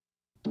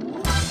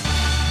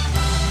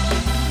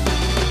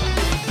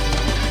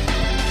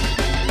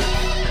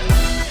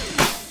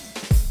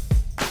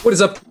What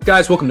is up,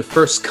 guys? Welcome to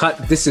First Cut.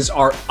 This is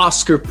our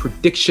Oscar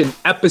prediction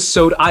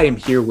episode. I am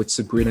here with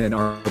Sabrina and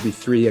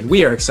RB3, and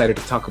we are excited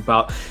to talk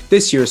about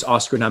this year's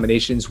Oscar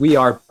nominations. We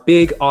are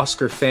big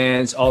Oscar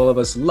fans. All of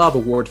us love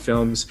award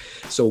films,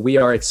 so we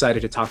are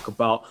excited to talk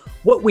about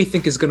what we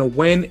think is going to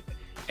win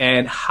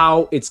and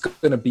how it's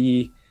going to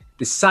be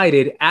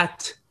decided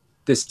at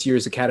this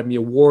year's Academy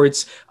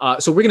Awards.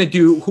 So we're going to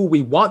do who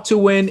we want to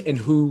win and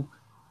who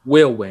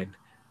will win.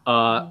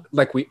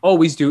 Like we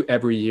always do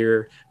every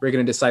year, we're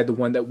going to decide the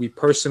one that we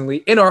personally,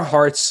 in our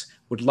hearts,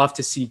 would love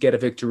to see get a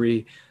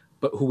victory,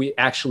 but who we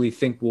actually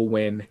think will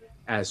win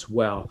as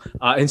well.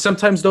 And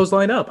sometimes those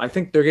line up. I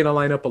think they're going to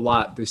line up a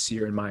lot this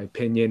year, in my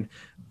opinion.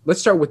 Let's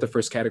start with the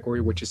first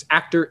category, which is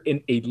actor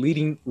in a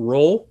leading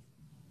role.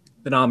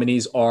 The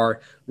nominees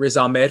are Riz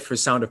Ahmed for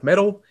Sound of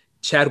Metal,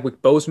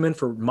 Chadwick Boseman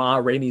for Ma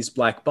Rainey's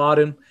Black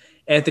Bottom,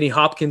 Anthony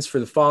Hopkins for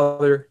The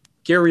Father,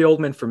 Gary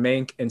Oldman for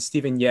Mank, and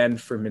Steven Yeun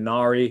for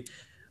Minari.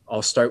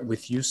 I'll start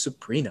with you,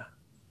 Sabrina.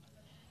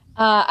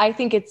 I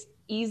think it's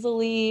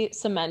easily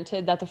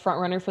cemented that the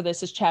frontrunner for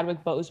this is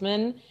Chadwick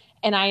Boseman,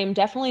 and I am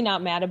definitely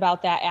not mad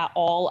about that at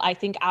all. I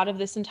think out of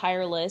this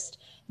entire list,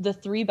 the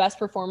three best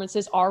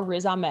performances are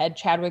Riz Ahmed,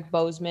 Chadwick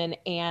Boseman,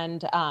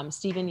 and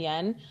Steven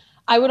Yeun.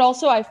 I would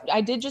also, I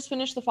did just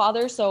finish The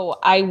Father, so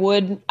I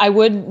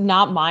would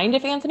not mind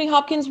if Anthony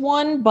Hopkins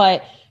won,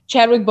 but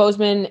Chadwick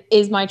Boseman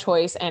is my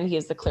choice, and he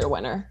is the clear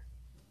winner.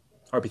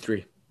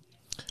 RB3.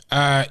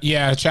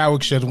 Yeah,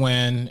 Chadwick should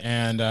win,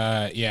 and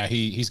yeah,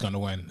 he's going to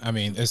win. I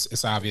mean,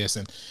 it's obvious,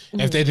 and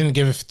if they didn't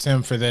give it to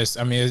him for this,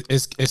 I mean,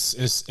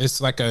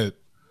 it's like a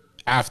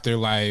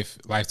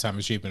lifetime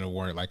achievement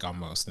award, like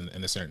almost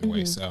in a certain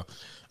way. So,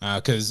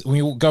 because when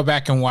you go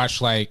back and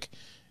watch, I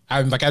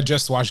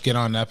just watched Get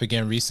On Up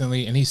again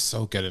recently, and he's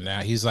so good in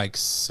that. He's like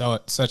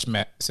such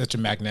a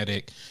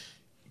magnetic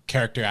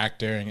character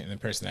actor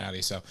and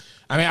personality. So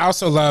I mean, I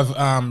also love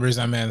Riz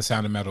Ahmed and The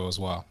Sound of Metal as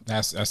well.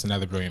 That's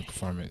another brilliant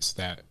performance.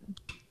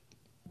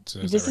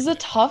 This is a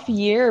tough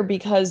year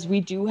because we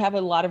do have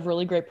a lot of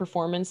really great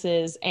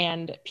performances,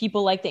 and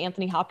people like the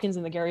Anthony Hopkins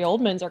and the Gary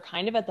Oldmans are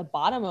kind of at the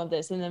bottom of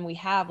this, and then we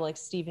have like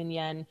Steven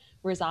Yeun,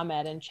 Riz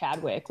Ahmed, and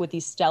Chadwick with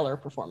these stellar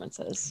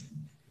performances.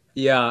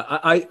 Yeah,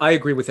 I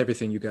agree with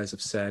everything you guys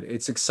have said.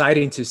 It's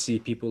exciting to see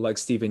people like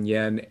Steven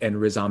Yeun and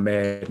Riz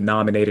Ahmed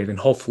nominated, and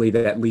hopefully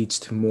that leads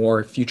to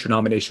more future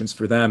nominations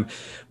for them.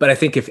 But I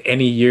think if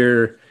any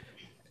year,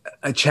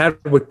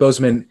 Chadwick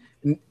Boseman,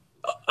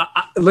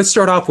 let's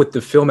start off with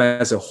the film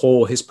as a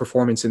whole. His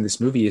performance in this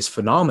movie is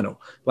phenomenal.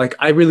 Like,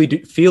 I really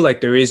do feel like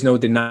there is no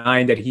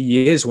denying that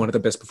he is one of the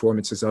best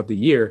performances of the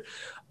year.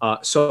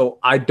 So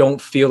I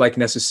don't feel like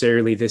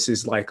necessarily this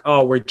is like,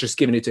 oh, we're just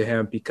giving it to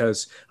him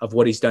because of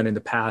what he's done in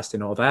the past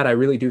and all that. I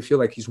really do feel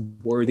like he's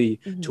worthy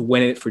to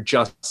win it for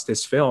just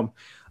this film,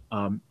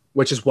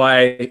 which is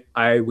why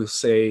I will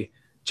say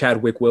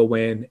Chadwick will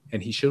win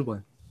and he should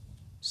win.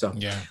 So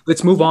yeah.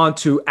 Let's move on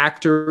to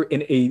actor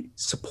in a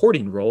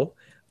supporting role.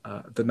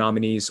 The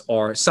nominees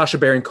are Sacha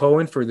Baron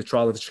Cohen for The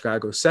Trial of the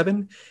Chicago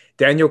 7,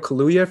 Daniel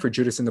Kaluuya for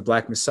Judas and the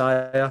Black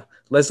Messiah,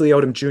 Leslie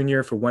Odom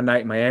Jr. for One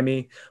Night in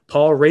Miami,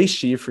 Paul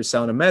Raci for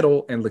Sound of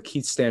Metal, and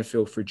Lakeith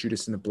Stanfield for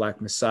Judas and the Black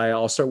Messiah.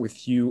 I'll start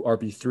with you,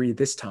 RB3,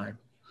 this time.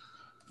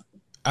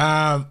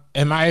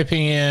 In my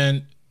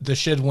opinion, the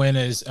should win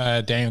is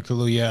Daniel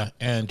Kaluuya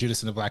and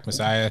Judas and the Black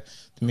Messiah.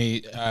 To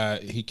me,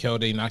 he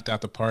killed it. He knocked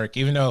out the park,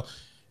 even though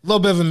a little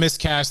bit of a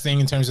miscasting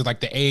in terms of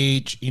like the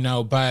age,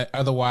 but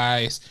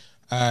otherwise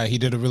he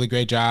did a really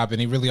great job,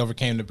 and he really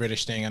overcame the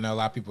British thing. I know a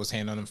lot of people was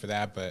hating on him for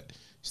that, but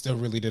still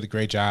really did a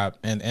great job.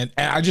 And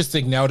I just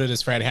think nailed it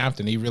as Fred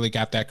Hampton. He really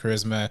got that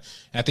charisma.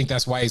 And I think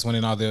that's why he's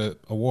winning all the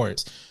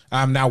awards.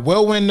 Now,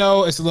 will win,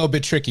 though, it's a little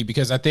bit tricky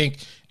because I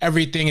think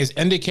everything is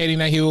indicating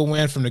that he will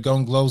win, from the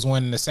Golden Globes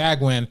win and the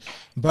SAG win.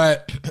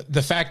 But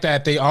the fact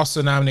that they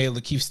also nominated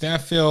Lakeith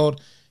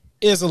Stanfield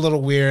is a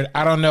little weird.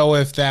 I don't know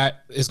if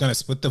that is going to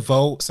split the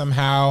vote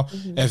somehow.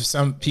 If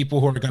some people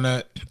who are going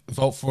to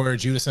vote for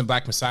Judas and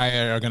Black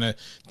Messiah are going to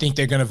think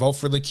they're going to vote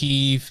for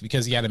Lakeith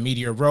because he had a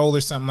meteor role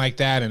or something like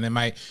that, and it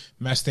might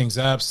mess things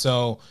up.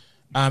 So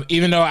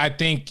even though I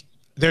think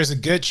there's a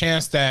good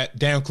chance that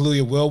Daniel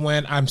Kaluuya will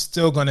win, I'm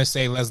still going to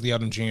say Leslie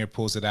Odom Jr.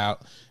 pulls it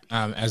out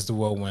as the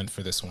will win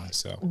for this one.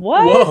 So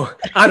what? Whoa,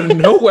 out of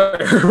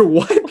nowhere.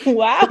 What?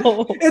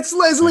 Wow. It's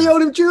Leslie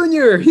Odom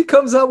Jr. He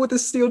comes out with a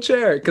steel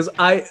chair because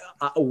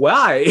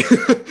why?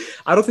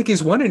 I don't think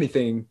he's won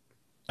anything.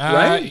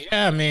 Right?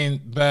 Yeah, I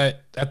mean,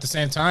 but at the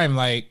same time,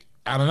 like,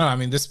 I don't know. I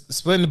mean, this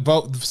splitting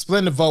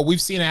the vote, we've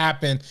seen it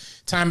happen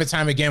time and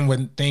time again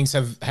when things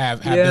have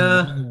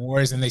been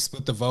wars and they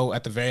split the vote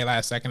at the very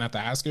last second at the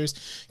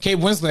Oscars. Kate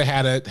Winslet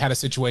had a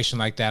situation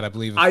like that, I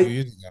believe, a few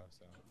years ago.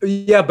 So.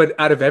 Yeah, but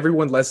out of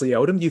everyone, Leslie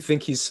Odom, do you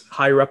think he's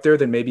higher up there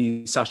than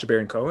maybe Sacha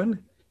Baron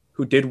Cohen,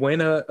 who did win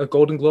a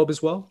Golden Globe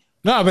as well?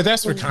 No, but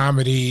that's for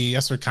comedy.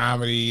 That's for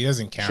comedy. It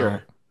doesn't count.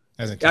 Sure.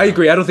 Hasn't I come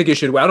agree. out. I don't think it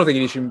should. I don't think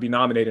it should be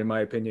nominated, in my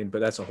opinion.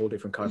 But that's a whole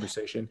different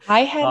conversation.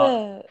 I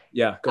had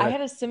Yeah, go I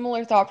ahead. had a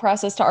similar thought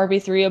process to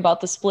RB3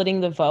 about the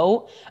splitting the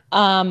vote.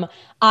 I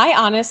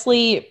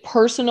honestly,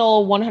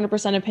 personal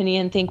 100%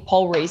 opinion, think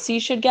Paul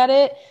Raci should get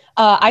it.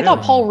 I thought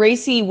Really? Paul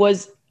Raci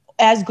was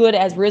as good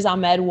as Riz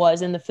Ahmed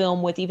was in the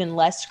film with even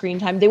less screen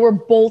time. They were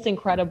both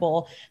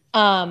incredible.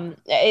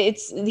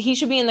 He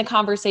should be in the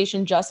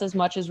conversation just as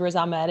much as Riz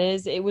Ahmed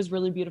is. It was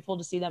really beautiful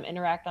to see them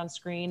interact on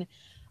screen.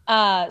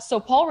 So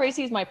Paul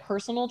Raci is my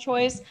personal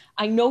choice.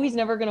 I know he's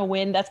never going to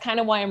win. That's kind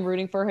of why I'm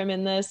rooting for him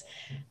in this.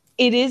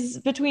 It is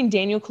between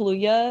Daniel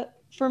Kaluuya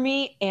for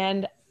me,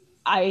 and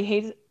I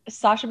hate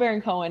Sacha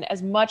Baron Cohen.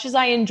 As much as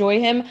I enjoy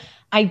him,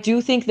 I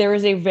do think there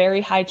is a very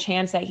high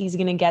chance that he's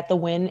going to get the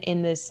win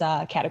in this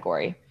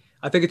category.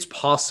 I think it's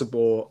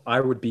possible.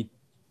 I would be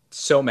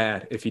so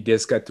mad if he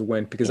does get to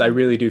win, because I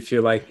really do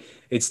feel like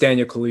it's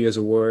Daniel Kaluuya's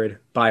award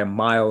by a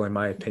mile, in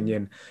my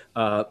opinion.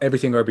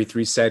 Everything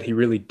RB3 said, he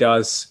really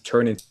does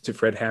turn into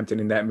Fred Hampton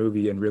in that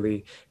movie and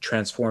really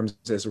transforms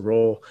his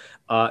role.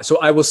 So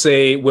I will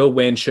say will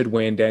win, should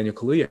win, Daniel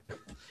Kaluuya.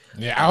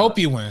 Yeah, I hope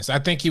he wins. I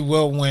think he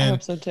will win. I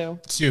hope so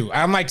too.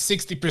 I'm like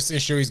 60%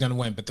 sure he's going to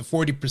win, but the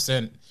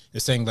 40%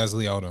 is saying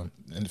Leslie Odom,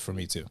 and for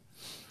me too.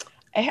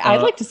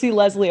 I'd like to see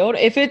Leslie Odom.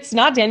 If it's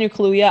not Daniel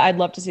Kaluuya, I'd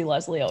love to see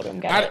Leslie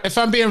Odom get it. If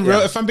I'm being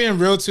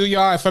real too,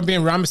 y'all, I'm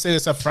gonna say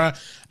this up front.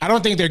 I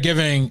don't think they're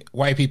giving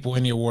white people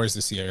any awards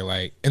this year.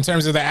 Like, in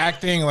terms of the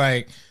acting,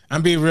 like,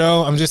 I'm being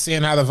real. I'm just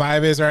seeing how the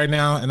vibe is right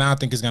now, and I don't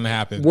think it's gonna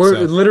happen. We're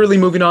literally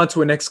moving on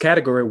to a next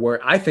category where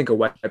I think a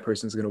white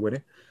person is gonna win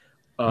it.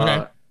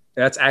 Okay.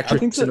 That's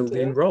actress in a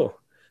leading role.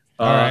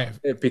 All right.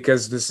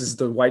 Because this is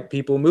the white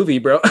people movie,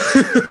 bro.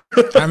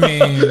 I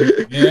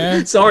mean,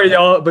 yeah. Sorry,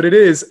 y'all, but it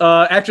is.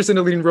 Actress in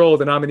a leading role.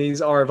 The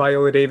nominees are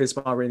Viola Davis,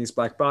 Ma Rainey's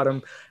Black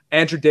Bottom,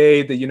 Andrew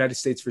Day, The United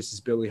States versus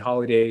Billie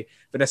Holiday,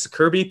 Vanessa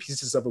Kirby,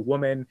 Pieces of a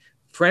Woman,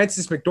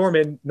 Frances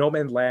McDormand, No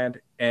Man's Land,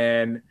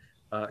 and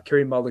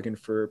Carey Mulligan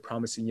for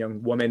Promising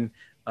Young Woman.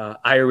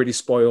 I already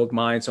spoiled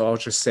mine, so I'll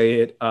just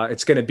say it.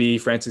 It's going to be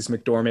Frances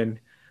McDormand.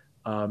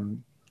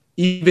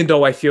 Even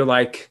though I feel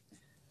like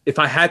if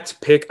I had to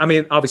pick, I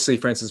mean, obviously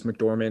Frances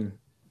McDormand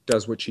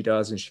does what she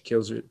does and she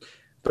kills it.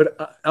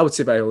 But I would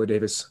say Viola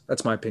Davis.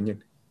 That's my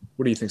opinion.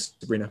 What do you think,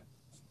 Sabrina?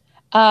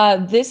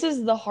 This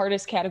is the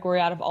hardest category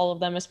out of all of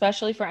them,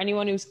 especially for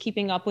anyone who's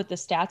keeping up with the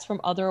stats from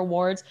other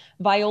awards.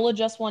 Viola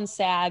just won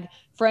SAG.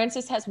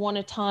 Frances has won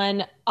a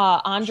ton.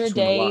 Andra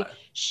Day,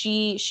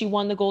 she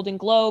won the Golden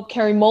Globe.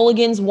 Carey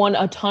Mulligan's won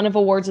a ton of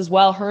awards as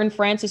well. Her and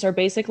Frances are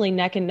basically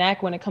neck and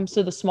neck when it comes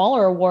to the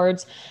smaller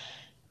awards.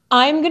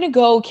 I'm going to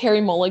go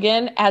Carey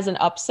Mulligan as an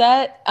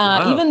upset,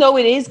 even though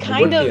it is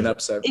kind of, an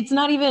upset. It's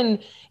not even,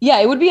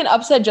 it would be an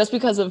upset just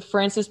because of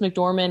Frances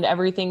McDormand,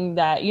 everything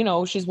that,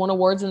 she's won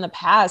awards in the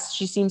past.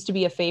 She seems to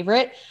be a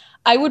favorite.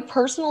 I would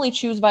personally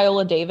choose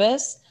Viola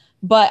Davis,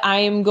 but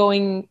I'm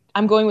going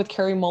with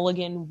Carey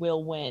Mulligan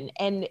will win.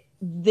 And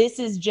this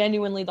is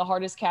genuinely the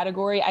hardest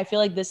category. I feel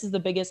like this is the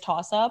biggest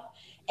toss up,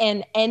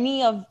 and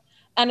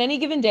on any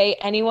given day,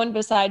 anyone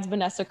besides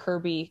Vanessa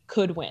Kirby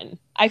could win.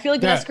 I feel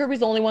like Vanessa Kirby's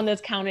the only one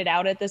that's counted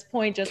out at this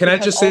point. Just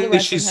because all the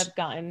rest of them have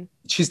gotten.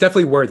 She's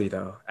definitely worthy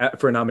though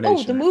for a nomination.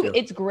 Oh, the movie,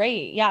 it's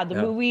great. Yeah,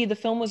 the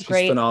film was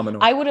great.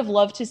 Phenomenal. I would have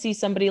loved to see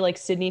somebody like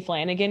Sydney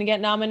Flanagan get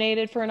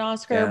nominated for an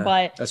Oscar,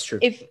 but that's true.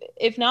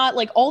 If not,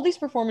 like, all these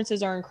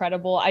performances are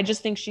incredible. I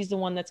just think she's the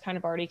one that's kind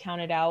of already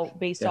counted out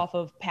based off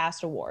of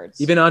past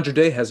awards. Even Andra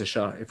Day has a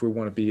shot, if we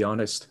want to be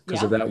honest,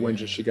 because of that win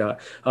that she got.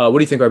 What do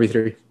you think,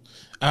 RB3?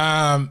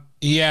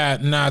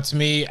 To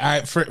me,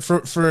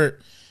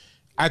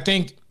 I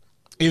think,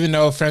 even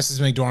though Frances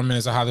McDormand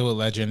is a Hollywood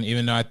legend,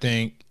 even though I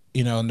think,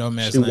 No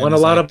Man's Land, she won a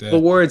lot of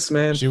awards,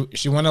 man.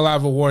 She won a lot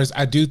of awards.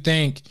 I do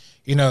think,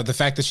 the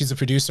fact that she's a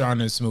producer on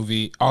this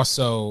movie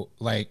also,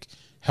 like,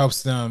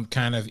 helps them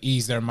kind of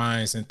ease their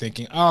minds and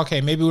thinking, oh,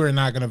 okay, maybe we're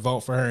not going to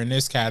vote for her in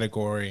this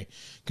category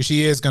because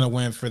she is going to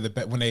win for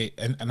when they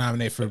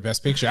nominate for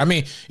Best Picture. I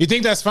mean, you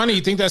think that's funny?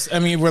 You think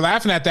we're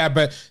laughing at that,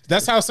 but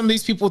that's how some of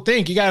these people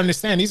think. You got to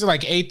understand, these are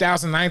like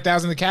 8,000,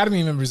 9,000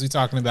 Academy members we're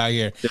talking about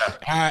here.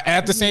 Yeah.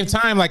 At the same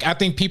time, like, I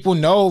think people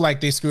know, like,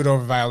 they screwed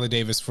over Viola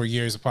Davis for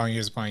years upon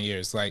years upon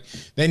years. Like,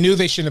 they knew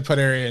they shouldn't have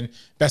put her in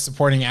Best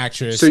Supporting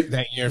Actress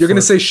that year. You're going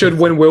to say should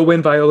win, will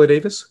win Viola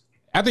Davis?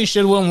 I think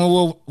should win,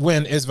 will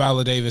win is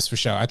Viola Davis for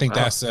sure. I think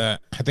that's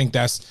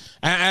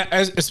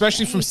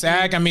especially from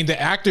SAG. I mean,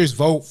 the actors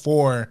vote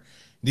for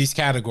these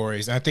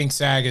categories. I think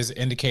SAG is an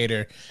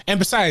indicator. And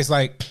besides,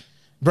 like,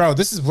 bro,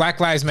 this is Black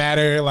Lives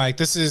Matter. Like,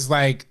 this is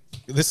like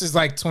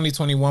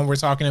 2021 we're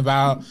talking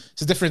about.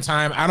 It's a different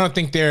time. I don't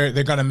think they're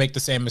gonna make the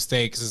same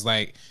mistakes as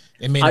like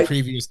they made in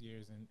previous years.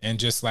 And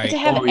just like to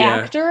have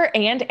actor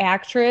and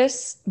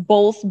actress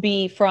both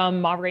be from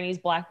Ma Rainey's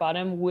Black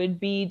Bottom would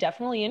be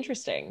definitely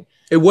interesting.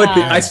 It would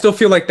be. I still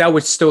feel like that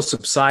would still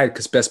subside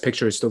because Best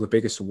Picture is still the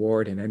biggest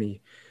award in any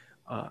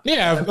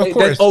Yeah, of that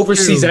course.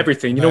 oversees True,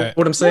 everything. You know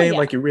what I'm saying? yeah.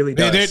 Like, it really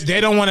does.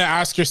 they don't want an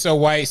Oscar so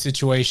white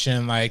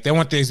situation. Like they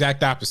want the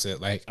exact opposite.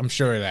 Like I'm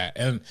sure of that.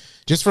 And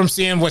just from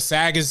seeing what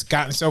SAG has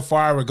gotten so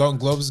far, what Golden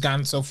Globes has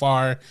gotten so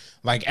far,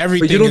 like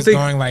everything is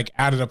going like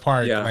out of the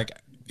park. Yeah. Like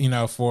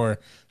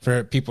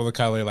for people of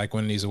color, like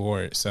winning these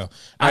awards. So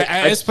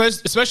I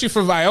especially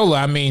for Viola.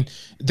 I mean,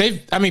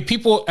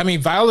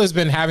 Viola's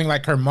been having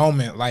like her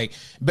moment, like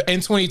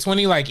in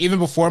 2020, like even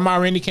before Ma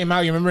Rainey came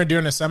out. You remember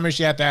during the summer,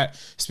 she had that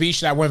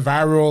speech that went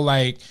viral,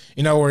 like,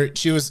 where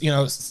she was,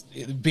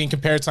 being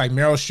compared to like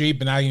Meryl Streep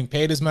and not even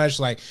paid as much.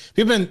 Like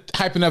people been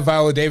hyping up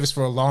Viola Davis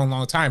for a long,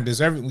 long time,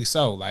 deservedly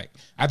so. Like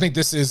I think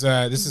this is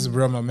a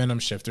real momentum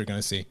shift we're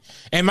gonna see.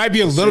 And it might be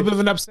a little bit of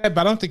an upset,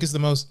 but I don't think it's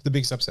the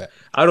biggest upset.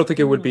 I don't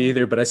think it would be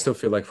either, but I still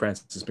feel like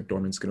Frances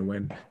McDormand's going to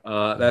win.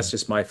 That's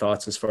just my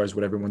thoughts as far as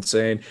what everyone's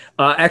saying.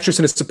 Actress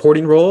in a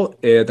supporting role,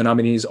 the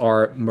nominees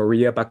are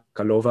Maria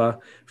Bakalova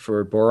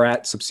for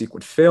Borat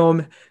subsequent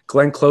film,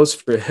 Glenn Close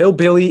for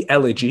Hillbilly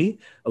Elegy,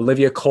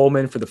 Olivia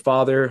Colman for The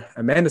Father,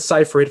 Amanda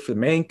Seyfried for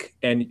Mank,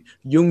 and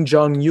Yoon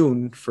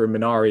Jung-yoon for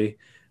Minari.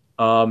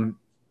 I'll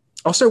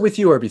start with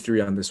you,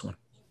 RB3, on this one.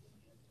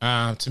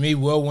 To me,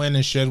 will win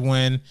and should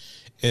win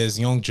is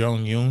Yoon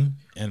Jung-yoon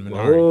and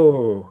Minari.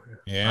 Oh,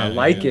 yeah, I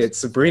like it.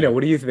 Sabrina,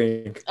 what do you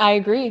think? I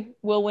agree.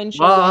 Will win,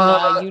 should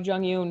win. Yoo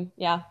Jung-yoon.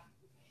 Yeah.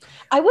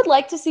 I would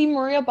like to see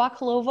Maria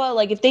Bakalova.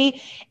 Like if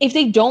they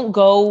don't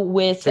go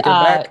with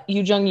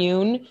Yoo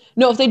Jung-yoon.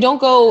 No, if they don't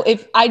go,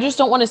 I just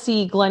don't want to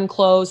see Glenn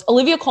Close.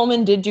 Olivia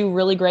Colman did do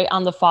really great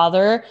on The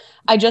Father.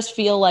 I just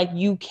feel like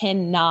you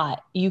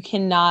cannot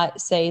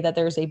say that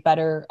there's a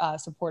better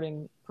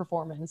supporting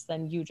performance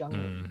than Yoo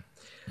Jung-yoon.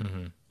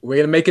 Mm-hmm. We're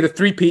gonna make it a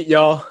three-peat,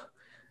 y'all.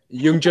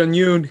 Yoon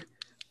Jung-yoon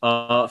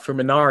for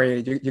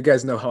Minari. You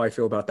guys know how I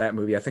feel about that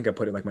movie. I think I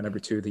put it like my number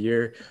 2 of the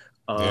year.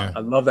 I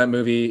love that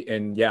movie,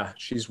 and yeah,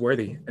 she's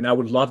worthy. And I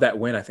would love that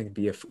win. I think it'd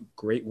be a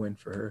great win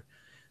for her.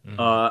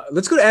 Mm-hmm.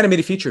 Let's go to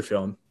animated feature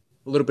film.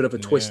 A little bit of a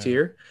twist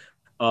here.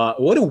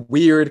 What a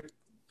weird.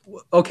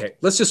 Okay,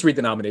 let's just read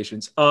the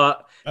nominations.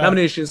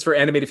 Nominations for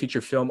animated feature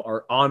film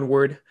are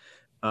Onward,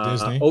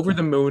 Disney, Over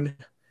the Moon,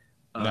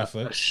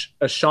 Netflix,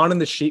 A Shaun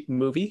and the Sheep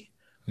movie,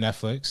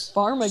 Netflix,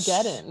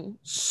 Farmageddon,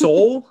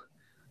 Soul,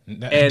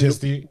 and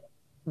Disney.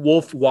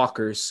 Wolf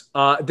Walkers.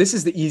 This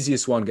is the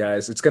easiest one,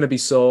 guys. It's gonna be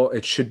Soul.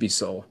 It should be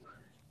Soul.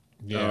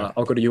 Yeah,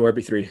 I'll go to you,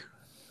 RB3.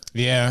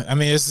 Yeah, I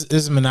mean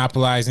it's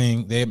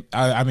monopolizing.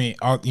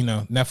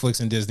 Netflix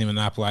and Disney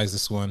monopolize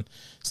this one.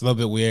 It's a little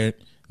bit weird,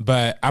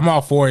 but I'm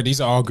all for it. These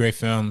are all great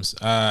films.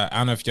 I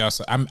don't know if y'all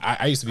saw.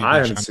 I used to be. I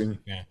haven't seen.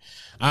 Yeah.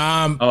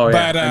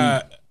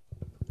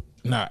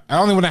 No, the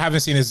only one I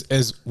haven't seen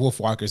is Wolf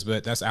Walkers,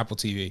 but that's Apple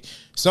TV.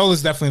 Soul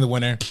is definitely the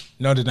winner.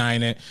 No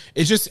denying it.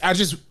 It's just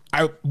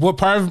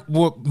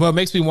what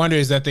makes me wonder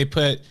is that they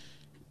put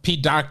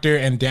Pete Docter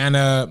and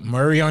Dana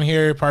Murray on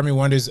here. Part of me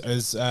wonders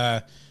is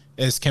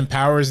Kim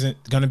Powers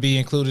going to be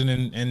included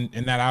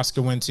in that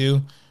Oscar win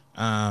too?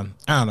 I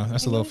don't know.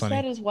 That's a little funny.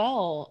 I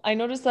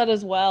noticed that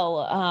as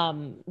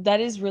well. That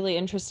is really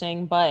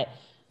interesting, but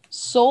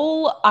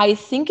Soul, I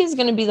think, is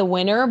going to be the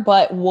winner,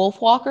 but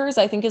Wolfwalkers,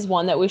 I think, is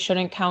one that we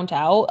shouldn't count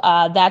out.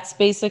 That's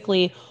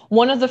basically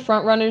one of the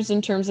front runners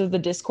in terms of the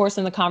discourse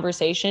and the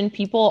conversation.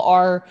 People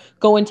are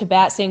going to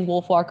bat saying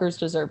Wolfwalkers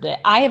deserved it.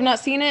 I have not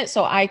seen it,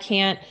 so I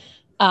can't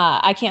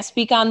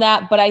speak on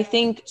that, but I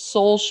think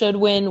Soul should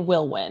win,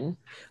 will win.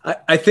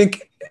 I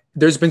think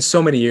there's been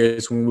so many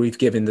years when we've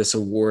given this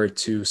award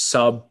to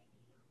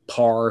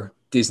subpar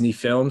Disney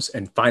films,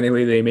 and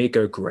finally they make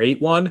a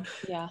great one.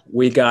 Yeah,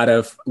 we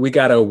gotta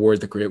award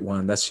the great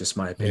one. That's just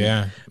my opinion.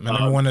 Yeah, my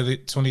number one of the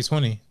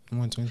 2020.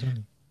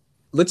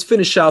 Let's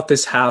finish out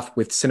this half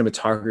with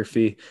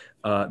cinematography.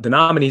 The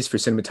nominees for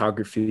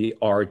cinematography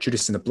are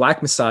Judas and the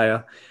Black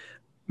Messiah,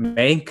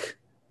 Mank,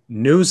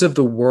 News of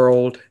the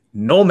World,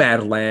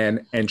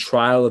 Nomadland, and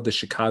Trial of the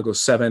Chicago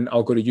 7.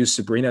 I'll go to you,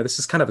 Sabrina. This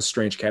is kind of a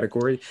strange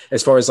category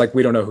as far as like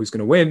we don't know who's going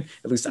to win.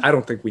 At least I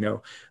don't think we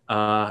know.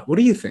 What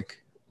do you think?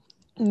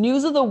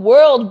 News of the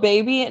World,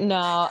 baby.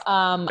 No,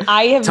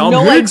 I have Tom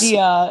no Hanks?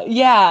 idea.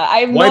 Yeah, I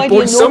have no White idea.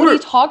 Boy Summer. Nobody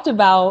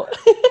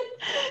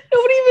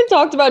even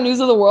talked about News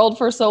of the World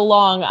for so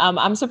long.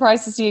 I'm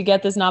surprised to see you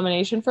get this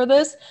nomination for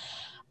this.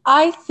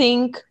 I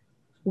think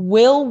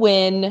will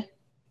win,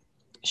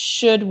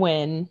 should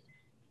win,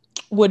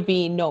 would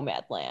be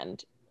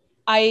Nomadland.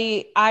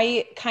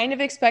 I kind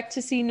of expect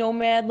to see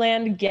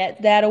Nomadland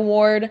get that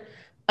award.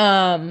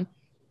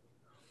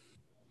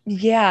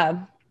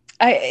 Yeah.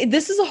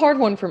 This is a hard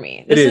one for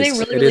me. This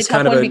is a really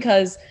tough one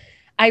because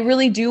I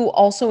really do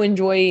also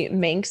enjoy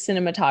Mank's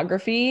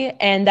cinematography,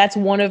 and that's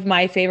one of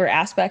my favorite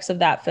aspects of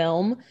that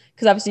film.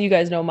 Because obviously you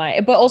guys know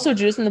but also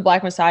Judas and the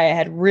Black Messiah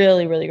had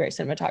really, really great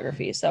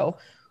cinematography. So, what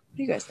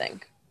do you guys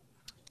think?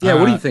 Yeah,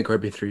 what do you think,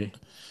 RB3?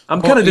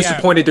 I'm kind of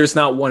disappointed there's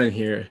not one in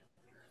here.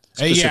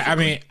 Yeah, I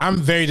mean, I'm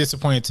very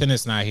disappointed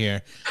Tenet's not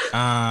here.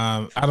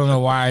 I don't know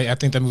why. I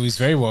think that movie's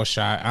very well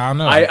shot. I don't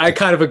know. I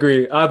kind of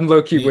agree. I'm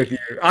low key with you.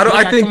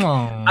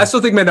 I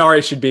still think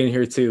Minari should be in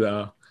here too,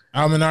 though.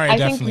 Minari I think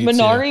definitely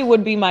Minari too.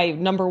 would be my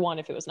number one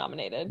if it was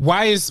nominated.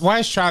 Why is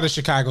Trial of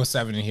Chicago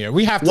 7 in here?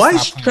 We have to Why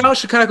is stop playing. Trial of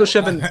Chicago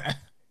 7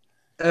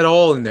 at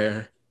all in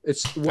there?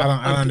 It's I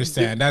don't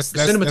understand. That's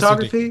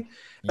cinematography.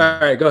 All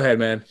right, go ahead,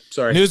 man.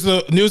 Sorry. News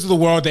of the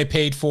World they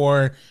paid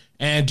for,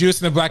 and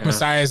Judas and the Black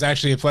Messiah is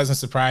actually a pleasant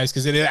surprise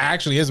because it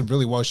actually is a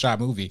really well shot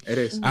movie. It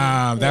is.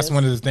 That's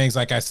one of the things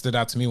like I stood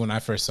out to me when I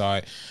first saw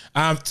it.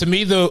 To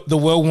me, the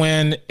will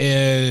win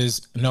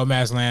is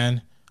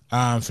Nomadland,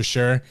 for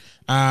sure.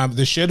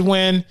 The should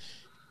win,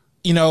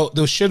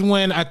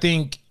 I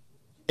think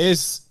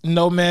is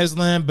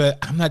Nomadland, but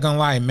I'm not gonna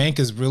lie, Mank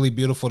is really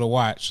beautiful to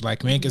watch.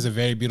 Like Mank is a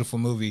very beautiful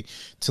movie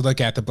to look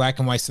at. The black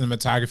and white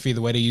cinematography, the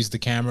way they use the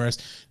cameras.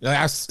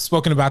 I've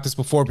spoken about this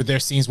before, but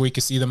there's scenes where you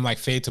can see them like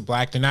fade to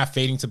black. They're not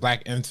fading to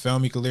black in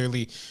film. You can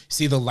literally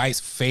see the lights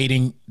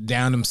fading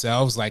down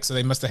themselves. Like, so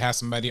they must have had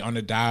somebody on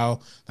the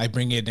dial, like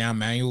bringing it down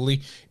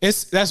manually.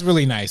 That's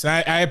really nice.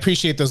 I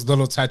appreciate those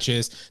little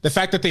touches. The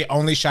fact that they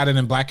only shot it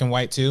in black and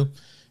white too.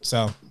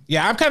 So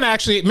yeah, I'm kind of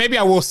actually, maybe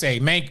I will say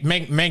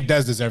Mank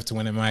does deserve to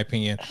win in my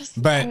opinion,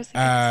 but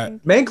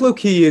Mank low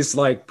key is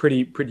like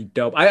pretty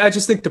dope. I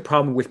just think the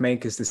problem with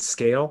Mank is the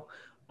scale.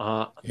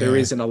 There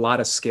isn't a lot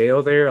of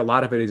scale there. A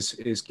lot of it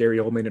is Gary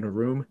Oldman in a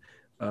room.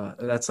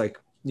 That's like,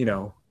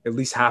 at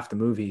least half the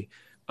movie.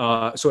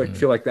 So I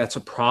feel like that's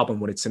a problem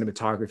when it's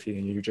cinematography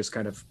and you're just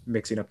kind of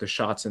mixing up the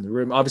shots in the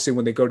room. Obviously,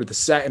 when they go to the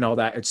set and all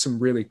that, it's some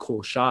really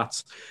cool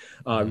shots,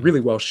 really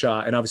well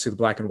shot. And obviously the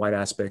black and white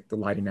aspect, the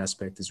lighting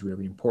aspect is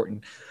really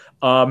important.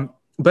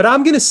 But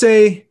I'm going to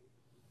say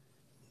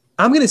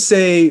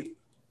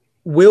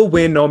will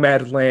win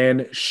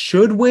Nomadland,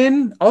 should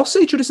win. I'll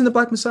say Judas and the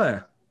Black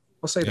Messiah.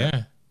 I'll say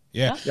that.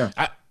 Yeah.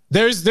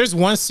 There's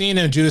one scene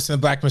in Judas and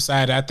the Black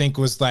Messiah that I think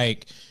was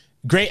like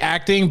great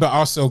acting, but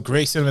also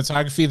great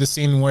cinematography. The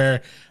scene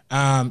where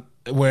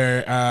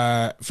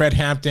Fred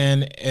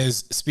Hampton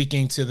is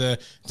speaking to the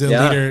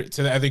leader,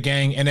 to the other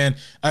gang. And then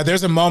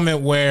there's a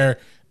moment where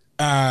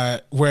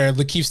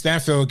Lakeith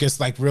Stanfield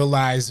gets like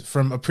realized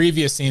from a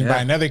previous scene by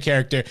another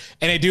character.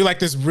 And they do like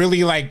this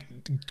really like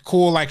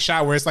cool like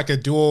shot where it's like a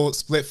dual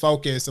split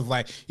focus of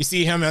like you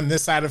see him on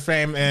this side of the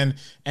frame and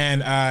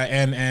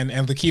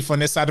Lakeith on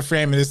this side of the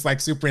frame, and it's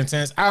like super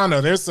intense. I don't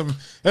know. There's some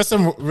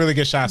really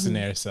good shots in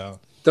there.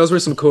 So those were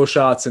some cool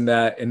shots in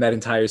that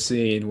entire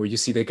scene where you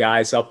see the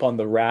guys up on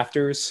the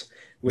rafters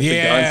with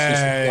the guns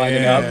just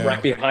lining up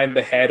right behind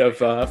the head of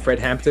Fred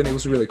Hampton. It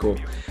was really cool.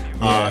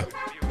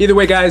 Either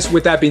way, guys,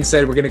 with that being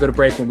said, we're going to go to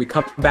break. When we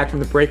come back from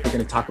the break, we're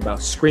going to talk about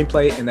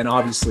screenplay and then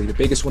obviously the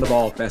biggest one of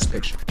all, Best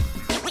Picture.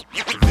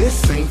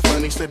 This ain't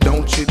funny, so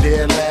don't you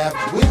dare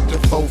laugh. With the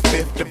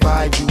 4/5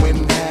 divide you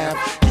in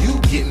half. You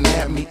getting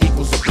at me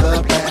equals a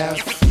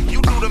bloodbath.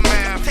 You do the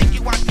math, take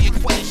you out the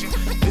equation.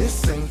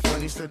 This ain't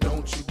funny, so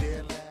don't you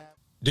dare laugh.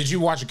 Did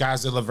you watch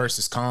Godzilla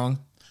vs. Kong?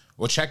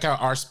 Well, check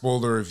out our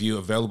spoiler review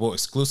available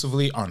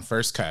exclusively on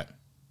First Cut.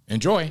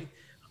 Enjoy.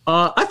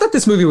 I thought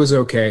this movie was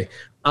okay.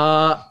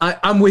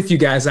 I'm with you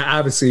guys.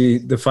 Obviously,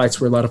 the fights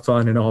were a lot of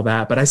fun and all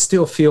that, but I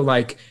still feel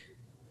like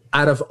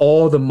out of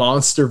all the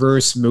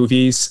MonsterVerse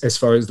movies, as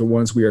far as the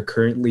ones we are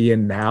currently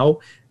in now,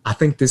 I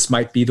think this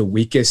might be the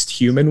weakest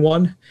human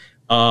one.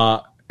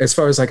 As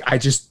far as like, I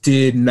just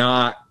did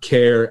not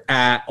care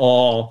at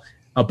all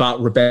about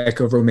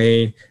Rebecca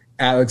Romijn,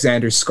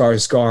 Alexander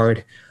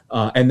Skarsgård,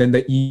 and then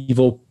the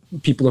evil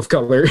people of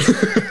color.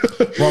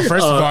 Well,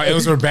 first of all, it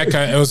was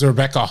Rebecca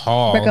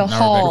Hall.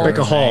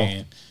 Rebecca Hall.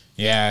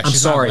 Yeah, I'm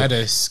she's sorry. on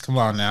lettuce. Come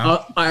on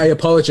now. I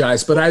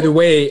apologize, but either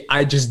way,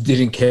 I just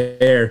didn't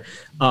care.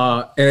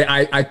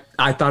 And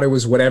I thought it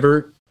was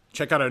whatever.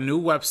 Check out our new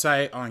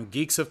website on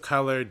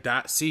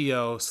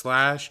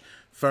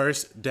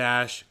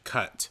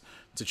geeksofcolor.co/first-cut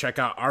to check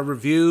out our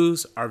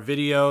reviews, our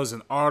videos,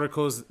 and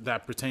articles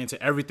that pertain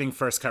to everything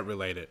First Cut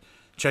related.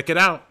 Check it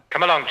out.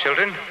 Come along,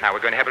 children. Now we're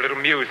going to have a little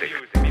music.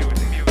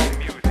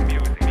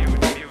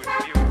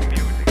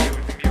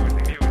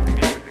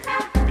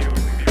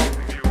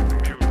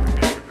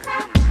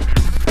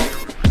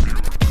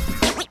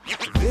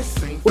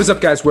 What is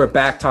up, guys? We're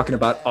back talking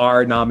about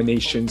our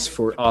nominations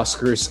for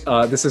Oscars.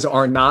 This is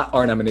not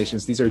our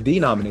nominations. These are the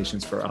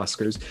nominations for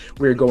Oscars.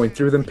 We're going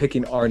through them,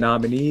 picking our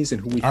nominees and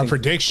who we think. Our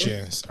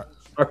predictions.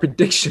 Our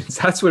predictions.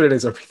 That's what it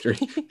is,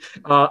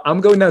 RP3. I'm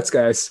going nuts,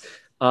 guys.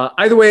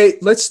 Either way,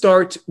 let's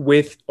start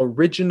with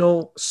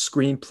original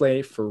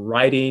screenplay for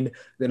writing.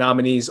 The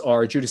nominees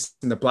are Judas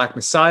and the Black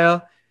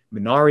Messiah,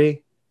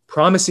 Minari,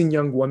 Promising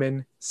Young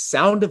Woman,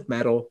 Sound of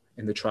Metal,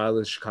 and The Trial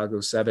of Chicago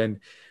 7.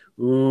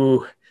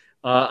 Ooh.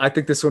 I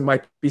think this one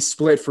might be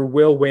split for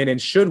will win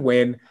and should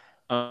win.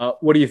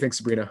 What do you think,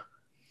 Sabrina?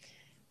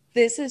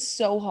 This is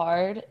so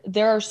hard.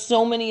 There are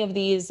so many of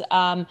these.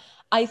 I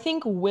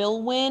think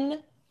will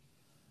win.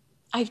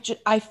 I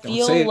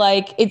feel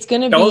like it's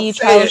going to be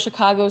Trial of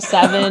Chicago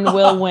 7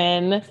 will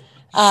win.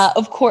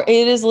 Of course,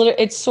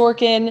 it's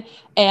Sorkin,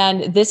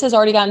 and this has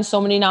already gotten so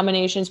many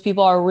nominations.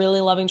 People are really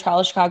loving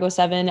Trial of Chicago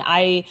 7.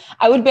 I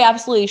would be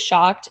absolutely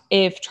shocked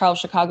if Trial of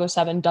Chicago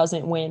 7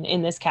 doesn't win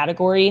in this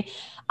category.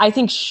 I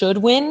think should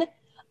win.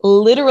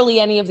 literally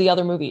any of the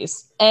other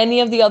movies.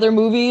 Any of the other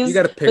movies You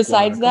gotta pick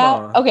besides one. that.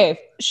 Come on. Okay,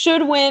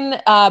 should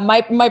win.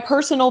 My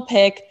personal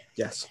pick,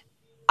 Yes.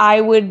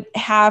 I would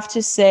have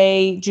to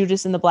say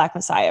Judas and the Black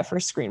Messiah for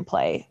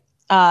screenplay,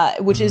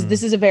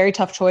 this is a very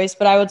tough choice,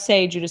 but I would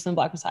say Judas and the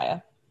Black Messiah.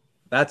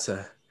 That's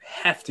a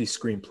hefty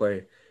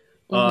screenplay.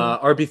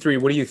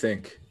 RB3, what do you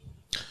think?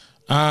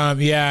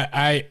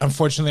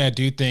 Unfortunately I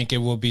do think it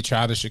will be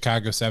Trial of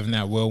Chicago 7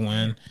 that will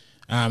win.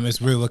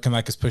 It's really looking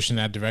like it's pushing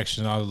that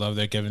direction, all the love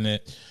they're giving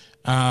it.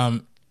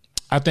 I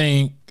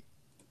think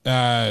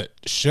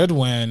should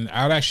win.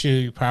 I would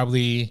actually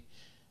probably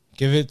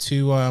give it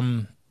to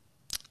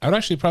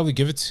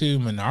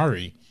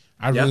Minari.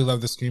 I really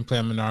love the screenplay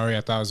of Minari.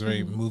 I thought it was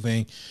very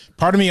moving.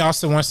 Part of me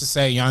also wants to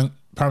say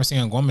Promising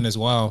Young Woman as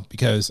well,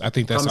 because I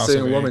think that's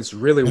Promising Young Woman's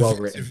really well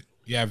written.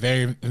 Yeah,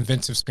 very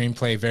inventive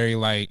screenplay, very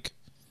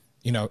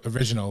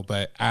original.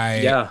 But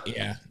I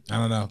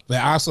don't know. But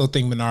I also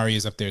think Minari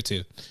is up there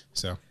too.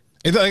 So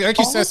like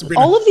you said,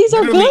 Sabrina, all of these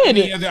are good.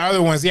 Any of the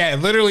other ones,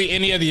 literally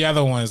any of the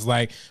other ones,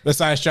 like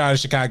besides Trial of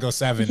Chicago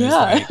 7,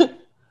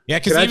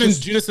 because even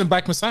Judas and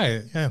Black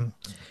Messiah. Yeah,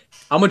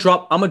 I'm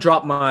gonna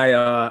drop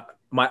my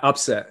my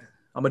upset.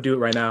 I'm gonna do it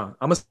right now.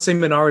 I'm gonna say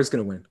Minari is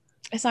gonna win.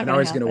 It's not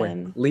Minari's gonna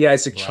win. Lee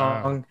Isaac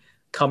Chung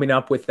coming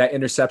up with that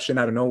interception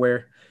out of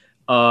nowhere.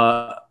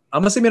 I'm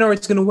gonna say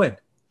Minari's gonna win,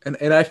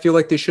 and I feel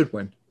like they should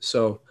win.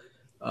 So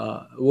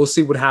we'll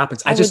see what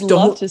happens. I just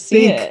don't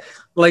think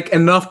like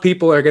enough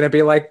people are gonna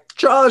be like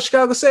Trial of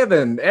Chicago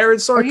 7, Aaron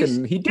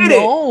Sorkin, he did it.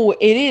 No,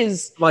 it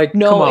is like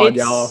come on,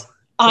 y'all.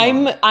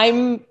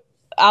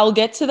 I'll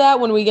get to that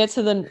when we get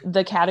to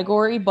the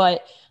category,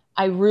 but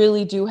I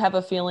really do have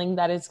a feeling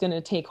that it's gonna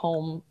take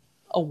home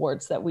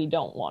awards that we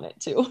don't want it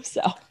to.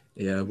 So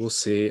yeah, we'll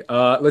see.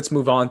 Let's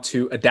move on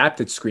to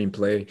adapted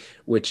screenplay,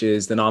 which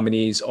is the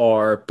nominees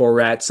are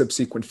Borat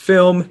subsequent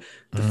film,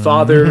 The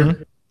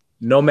Father,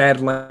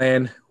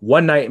 Nomadland,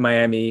 One Night in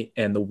Miami,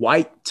 and The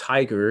White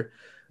Tiger.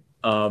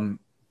 What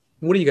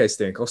do you guys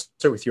think? I'll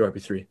start with you,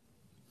 RB3.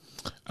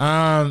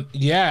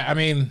 I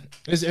mean,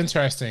 it's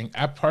interesting.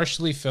 I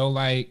partially feel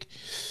like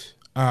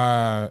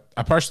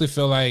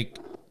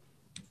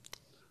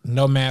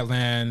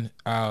Nomadland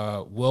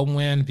will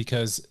win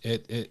because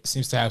it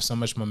seems to have so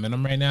much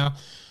momentum right now.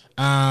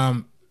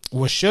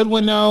 What should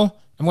win though?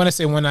 I'm going to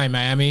say One Night in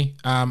Miami.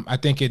 I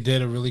think it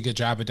did a really good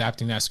job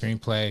adapting that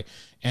screenplay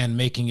and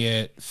making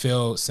it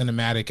feel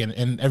cinematic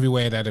in every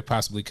way that it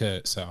possibly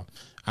could. So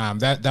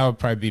that would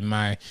probably be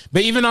my.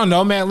 But even on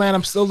Nomadland,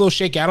 I'm still a little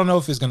shaky. I don't know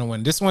if it's going to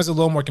win. This one's a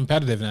little more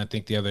competitive than I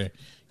think the other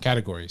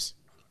categories.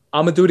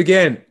 I'm going to do it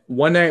again.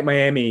 One Night in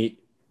Miami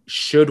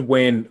should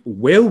win,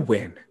 will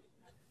win.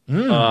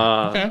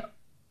 Okay.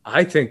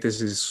 I think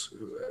it's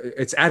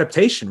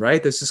adaptation,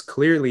 right? This is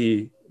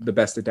clearly the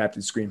best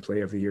adapted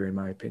screenplay of the year, in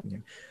my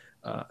opinion.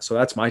 So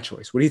that's my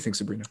choice. What do you think,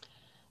 Sabrina?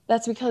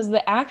 That's because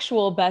the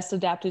actual best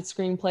adapted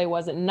screenplay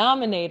wasn't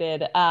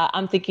nominated.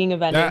 I'm thinking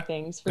of Ending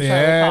Things for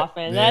Charlie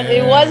Kaufman.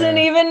 It wasn't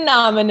even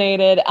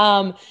nominated.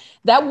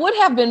 That would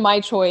have been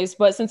my choice,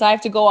 but since I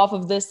have to go off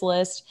of this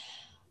list,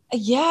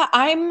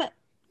 I'm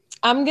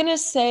gonna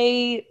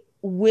say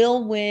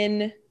will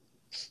win.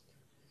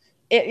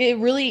 It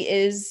really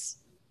is.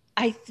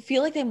 I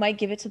feel like they might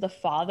give it to The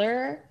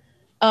Father.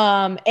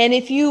 And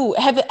if you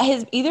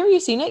has either of you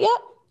seen it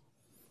yet?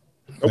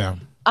 Yeah.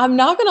 I'm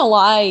not gonna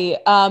lie.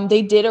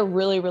 They did a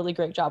really, really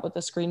great job with the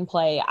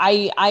screenplay.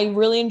 I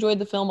really enjoyed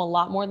the film a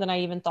lot more than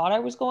I even thought I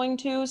was going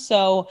to.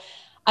 So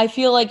I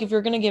feel like if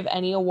you're gonna give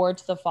any award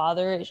to The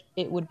Father,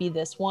 it would be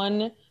this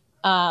one.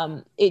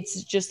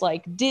 It's just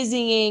like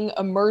dizzying,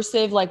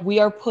 immersive. Like we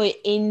are put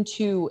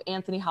into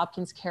Anthony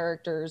Hopkins'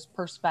 character's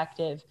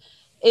perspective.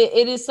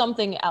 It is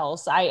something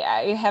else.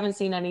 I haven't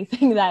seen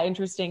anything that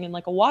interesting in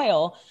like a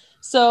while.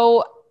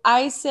 So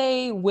I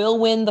say will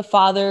win The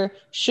Father,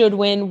 should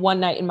win One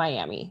Night in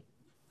Miami.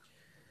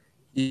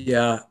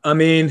 Yeah, I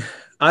mean,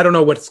 I don't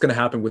know what's going to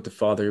happen with The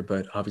Father,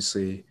 but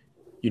obviously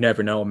you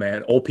never know,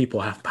 man. Old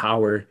people have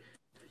power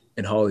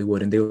in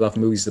Hollywood and they love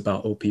movies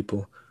about old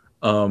people.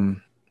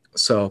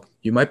 So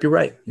you might be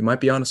right. You might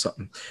be onto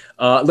something.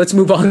 Let's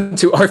move on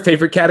to our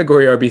favorite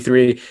category,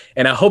 RB3.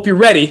 And I hope you're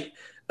ready.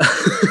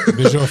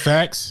 Visual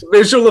effects.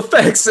 Visual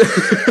effects.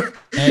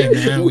 Hey,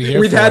 man,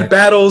 we've had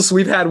battles.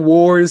 We've had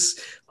wars.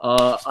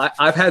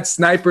 I've had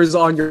snipers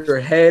on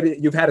your head.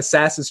 You've had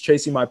assassins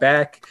chasing my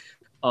back.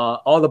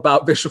 All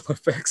about visual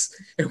effects,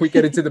 and we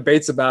get into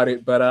debates about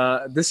it.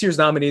 But this year's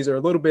nominees are a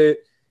little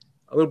bit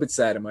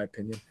sad, in my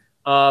opinion.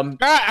 The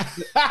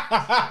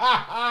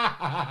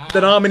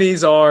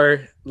nominees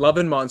are Love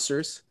and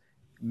Monsters,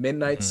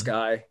 Midnight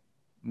Sky,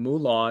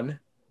 Mulan,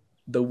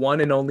 The One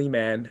and Only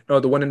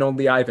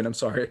Ivan. I'm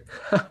sorry,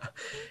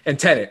 and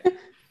Tenet.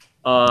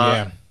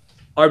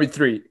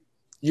 RB3.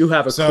 You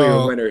have a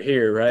clear winner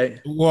here, right?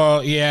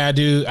 Well, yeah, I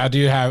do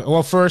have.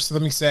 Well, first,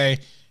 let me say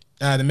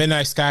the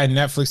Midnight Sky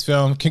Netflix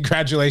film.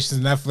 Congratulations,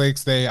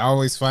 Netflix. They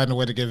always find a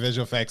way to get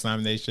visual effects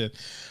nomination.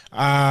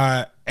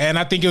 And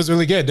I think it was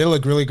really good. They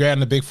look really great on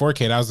the big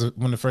 4K. That was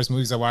one of the first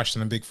movies I watched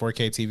on a big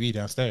 4K TV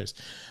downstairs.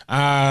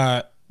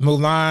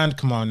 Mulan,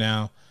 come on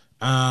now.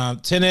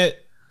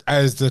 Tenet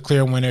as the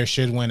clear winner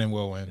should win and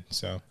will win.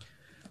 So,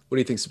 What do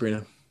you think,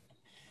 Sabrina?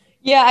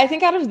 Yeah, I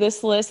think out of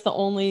this list, the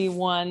only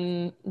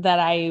one that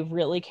I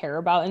really care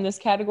about in this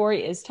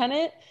category is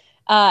Tenet.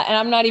 And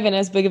I'm not even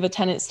as big of a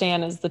Tenet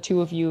stan as the two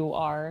of you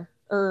are.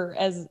 Are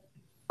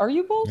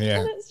you both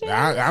Tenet stans?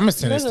 I'm a Tenet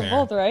stan. You guys are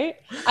both, right?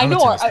 I I'm a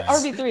know, Tenet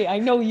stan. RB3, I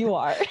know you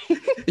are.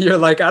 You're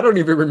like, I don't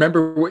even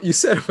remember what you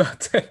said about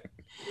that.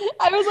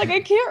 I was like, I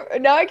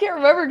can't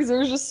remember because there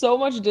was just so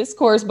much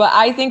discourse, but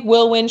I think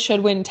will win, should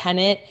win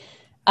Tenet.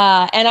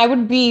 And I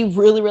would be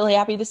really, really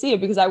happy to see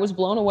it because I was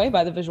blown away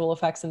by the visual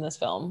effects in this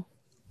film.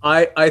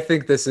 I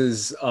think this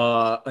is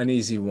an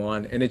easy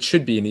one, and it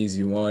should be an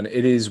easy one.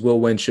 It is will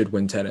win, should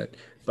win Tenet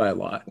by a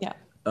lot. Yeah.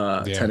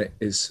 Tenet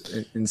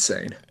is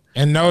insane.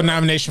 And no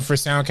nomination for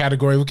sound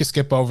category. We can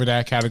skip over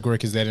that category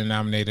because they didn't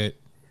nominate it.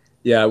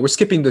 Yeah, we're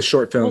skipping the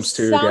short films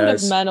too, Sound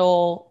guys. of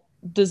Metal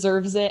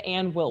deserves it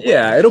and will win.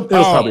 Yeah, it'll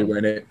probably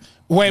win it.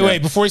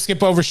 Wait, before we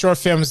skip over short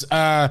films,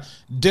 Two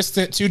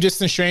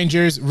Distant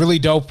Strangers, really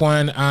dope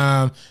one.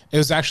 It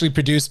was actually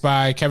produced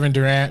by Kevin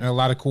Durant and a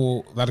lot of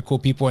cool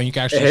people, and you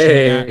can actually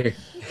stream that.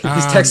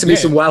 He's texting me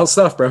some wild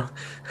stuff, bro.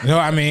 No,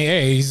 I mean,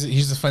 hey,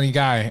 he's a funny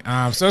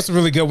guy. So it's a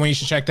really good one. You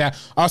should check that.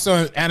 Also,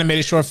 an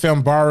animated short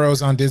film,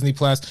 Borrows, on Disney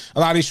Plus. A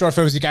lot of these short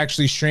films you can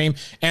actually stream.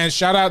 And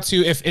shout out to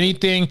If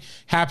Anything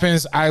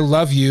Happens, I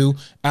Love You.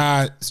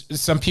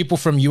 Some people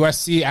from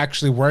USC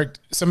actually worked.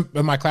 Some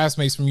of my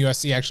classmates from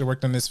USC actually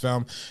worked on this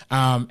film,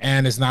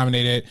 and is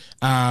nominated.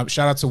 Shout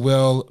out to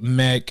Will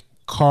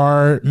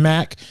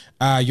McCarmack,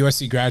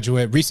 USC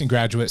graduate, recent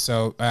graduate,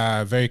 so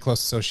very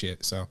close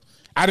associate. So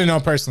I didn't know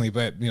him personally,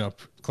 but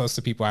close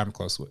to people I'm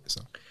close with.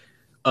 So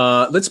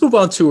let's move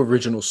on to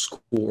original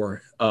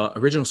score.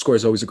 Original score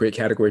is always a great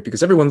category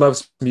because everyone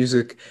loves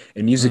music,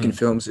 and music in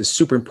films is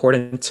super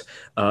important.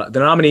 The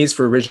nominees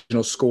for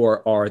original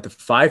score are The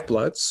Five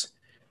Bloods,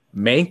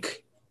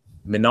 Mank,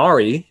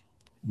 Minari,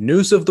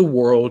 News of the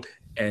World,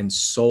 and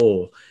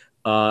Soul.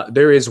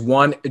 There is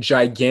one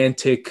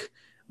gigantic,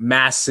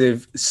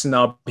 massive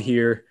snub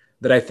here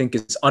that I think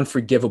is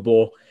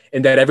unforgivable,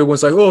 and that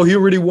everyone's like, oh, he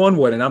already won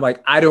one. And I'm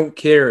like, I don't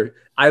care.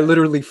 I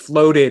literally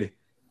floated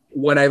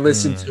when I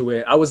listened to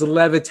it. I was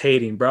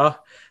levitating, bro.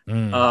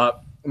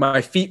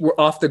 My feet were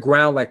off the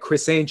ground like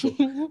Chris Angel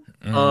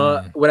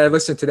when I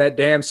listened to that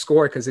damn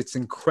score because it's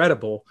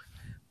incredible.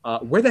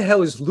 Where the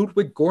hell is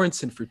Ludwig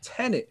Göransson for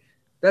Tenet?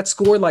 That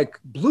score like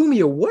blew me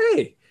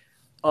away.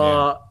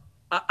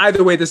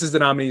 Either way, this is the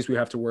nominees we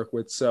have to work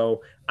with.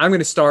 So I'm going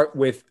to start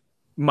with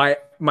my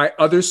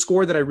other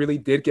score that I really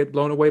did get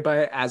blown away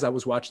by as I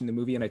was watching the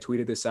movie, and I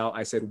tweeted this out.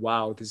 I said,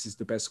 wow, this is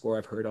the best score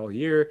I've heard all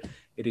year.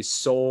 It is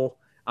Soul.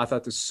 I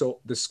thought the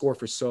score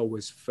for Soul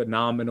was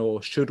phenomenal.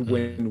 Should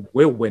win,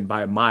 will win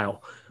by a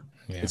mile.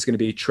 It's going to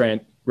be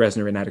Trent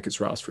Reznor and Atticus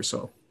Ross for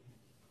Soul.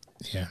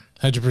 Yeah,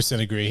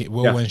 100% agree.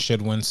 Will win,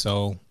 should win.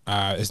 Soul.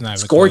 It's not.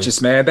 It's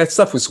gorgeous, man. That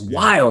stuff was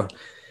wild.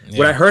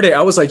 When I heard it,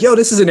 I was like, yo,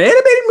 this is an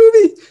animated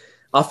movie.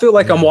 I feel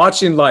like I'm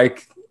watching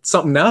like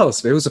something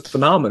else. It was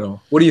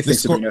phenomenal. What do you think,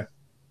 Sabrina?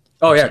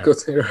 Oh, yeah, go to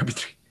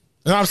RB3.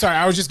 No, I'm sorry.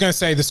 I was just going to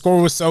say the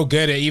score was so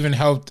good. It even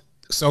helped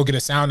Soul get a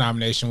sound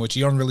nomination, which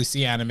you don't really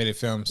see animated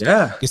films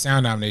get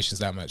sound nominations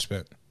that much.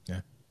 But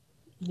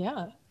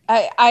yeah.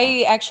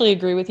 I actually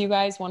agree with you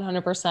guys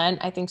 100%.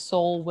 I think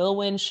Soul will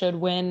win, should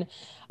win.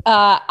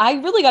 I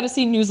really got to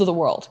see News of the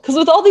World because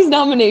with all these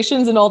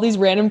nominations and all these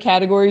random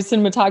categories,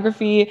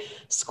 cinematography,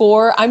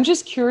 score, I'm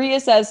just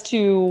curious as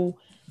to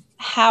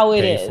how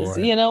it is,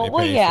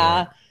 Well,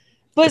 yeah.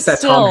 But it's that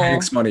still, Tom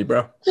Hanks money,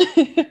 bro.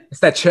 It's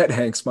that Chet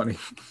Hanks money.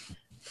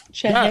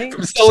 Chet Hanks?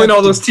 I'm selling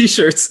all those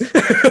T-shirts.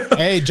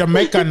 Hey,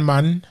 Jamaican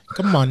man,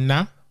 come on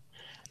now.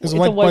 It's a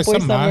white boy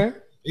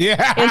summer.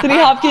 Yeah. Anthony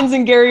Hopkins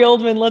and Gary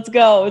Oldman, let's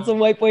go. It's a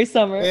white boy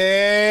summer.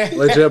 Yeah.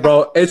 Legit,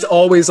 bro. It's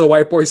always a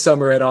white boy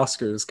summer at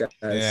Oscars, guys.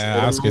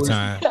 Yeah, Oscar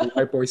time.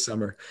 White boy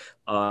summer.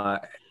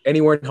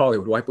 Anywhere in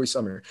Hollywood, white boy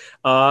summer.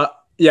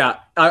 Yeah,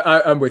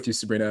 I'm with you,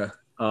 Sabrina.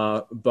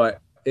 But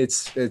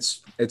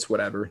it's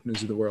whatever.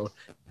 News of the World.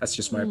 That's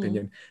just my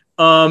opinion.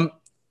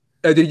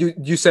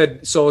 Did you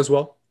said Soul as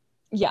well?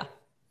 Yeah.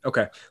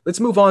 Okay. Let's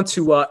move on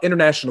to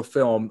international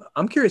film.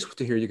 I'm curious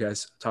to hear you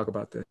guys talk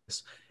about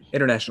this.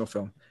 International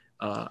film.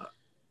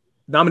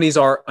 Nominees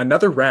are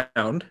Another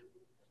Round,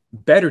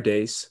 Better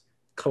Days,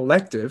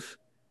 Collective,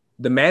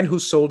 The Man Who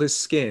Sold His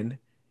Skin,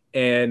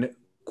 and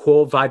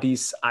Quo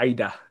Vadis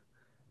Aida.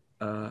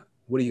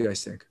 What do you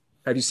guys think?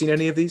 Have you seen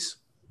any of these?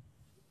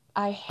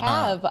 I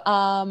have.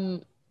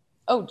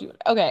 Oh, dude.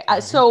 Okay.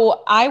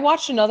 So I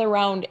watched Another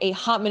Round a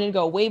hot minute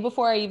ago, way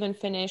before I even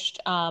finished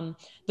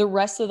the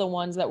rest of the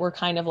ones that were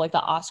kind of like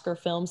the Oscar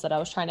films that I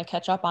was trying to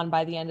catch up on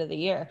by the end of the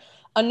year.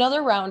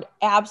 Another Round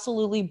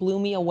absolutely blew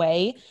me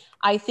away.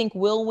 I think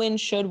will win,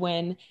 should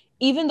win,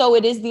 even though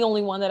it is the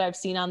only one that I've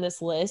seen on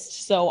this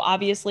list. So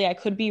obviously I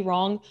could be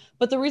wrong.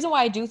 But the reason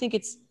why I do think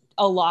it's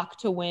a lock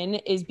to win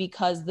is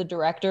because the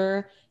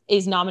director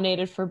is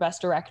nominated for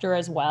Best Director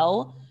as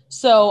well.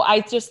 So I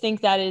just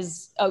think that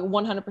is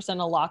 100%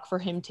 a lock for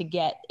him to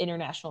get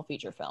international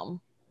feature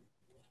film.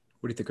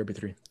 What do you think,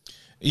 RB3?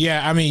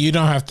 Yeah, I mean, you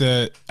don't have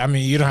to. I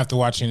mean, you don't have to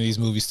watch any of these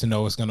movies to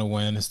know what's going to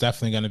win. It's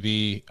definitely going to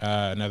be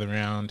another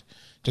round,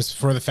 just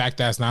for the fact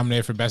that it's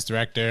nominated for Best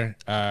Director.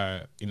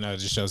 You know, it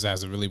just shows it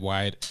has a really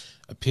wide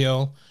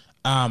appeal.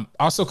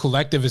 Also,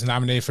 Collective is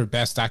nominated for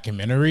Best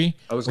Documentary.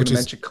 I was going to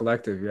mention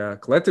Collective. Yeah,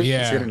 Collective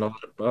is getting a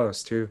lot of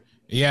buzz too.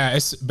 Yeah,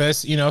 it's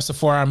best. You know, it's a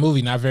 4-hour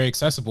movie, not very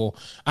accessible.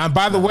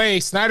 By the way,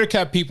 Snyder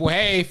Cut people,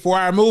 hey,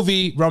 4-hour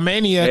movie,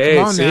 Romania. Hey,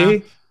 come on now.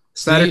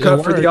 Snyder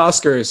Cut for the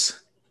Oscars.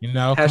 You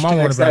know, hashtag come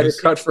on, Snyder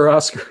Cut for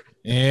Oscar.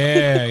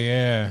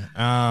 Yeah.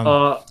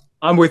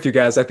 I'm with you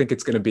guys. I think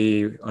it's going to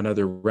be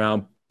another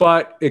round,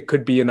 but it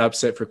could be an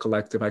upset for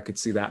Collective. I could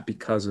see that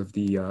because of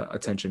the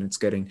attention it's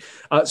getting.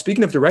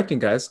 Speaking of directing,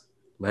 guys,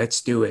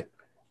 let's do it.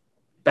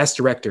 Best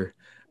Director.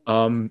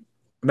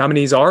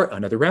 Nominees are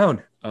another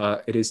round.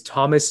 It is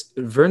Thomas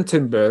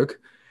Vinterberg,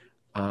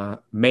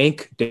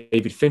 Mank,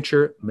 David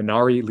Fincher,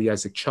 Minari, Lee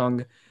Isaac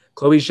Chung,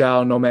 Chloe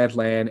Zhao,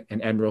 Nomadland,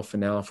 and Emerald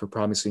Fennell for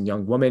Promising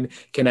Young Woman.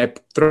 Can I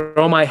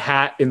throw my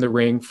hat in the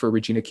ring for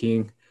Regina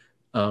King?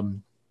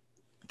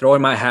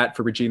 Throwing my hat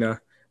for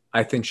Regina.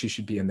 I think she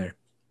should be in there.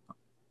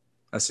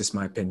 That's just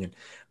my opinion.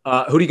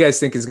 Who do you guys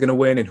think is going to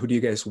win, and who do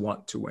you guys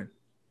want to win?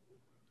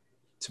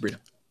 Sabrina.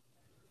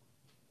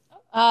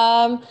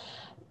 Out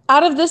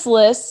of this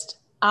list,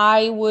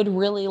 I would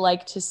really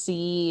like to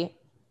see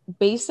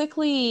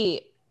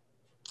basically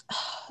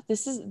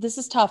this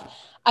is tough.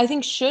 I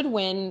think should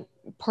win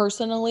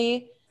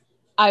personally.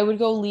 I would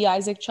go Lee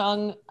Isaac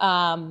Chung.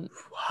 Wow.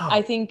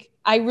 I think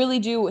I really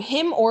do,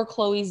 him or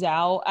Chloe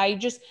Zhao.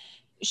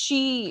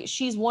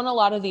 She's won a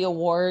lot of the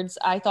awards.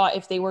 I thought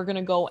if they were going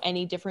to go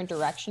any different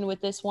direction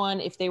with this one,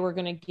 if they were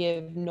going to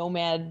give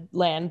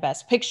Nomadland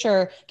Best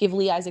Picture, give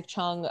Lee Isaac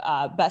Chung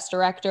Best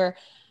Director,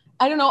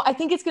 I don't know. I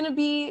think it's going to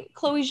be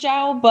Chloe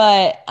Zhao,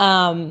 but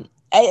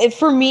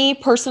for me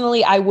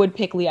personally, I would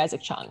pick Lee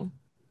Isaac Chung.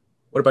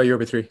 What about your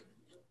number three?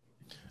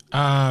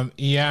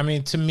 Yeah, I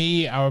mean, to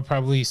me, I would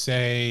probably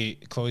say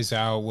Chloe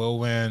Zhao will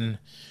win,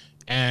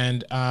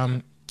 and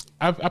I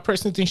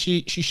personally think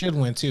she should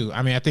win too.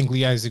 I mean, I think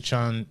Lee Isaac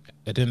Chung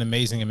did an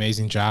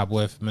amazing job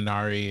with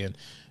Minari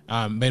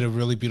and made a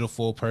really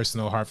beautiful,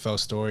 personal, heartfelt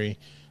story.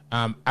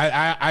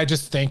 I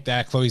just think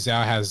that Chloe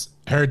Zhao has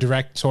her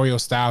directorial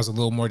style is a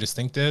little more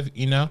distinctive,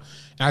 you know,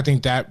 and I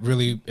think that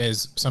really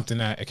is something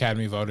that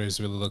Academy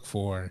voters really look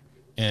for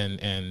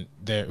and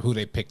who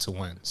they pick to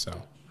win.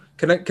 So,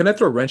 can I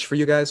throw a wrench for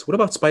you guys? What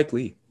about Spike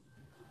Lee?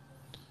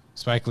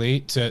 Spike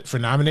Lee for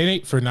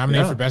nominated for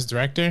Best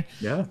Director?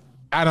 Yeah.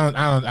 I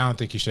don't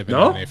think he should be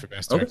nominated for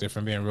Best Director.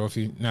 From being real with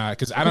you,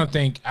 because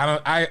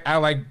I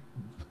like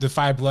The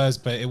Five Bloods,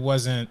 but it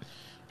wasn't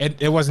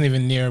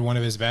even near one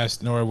of his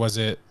best, nor was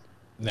it.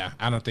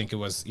 I don't think it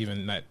was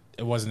even that.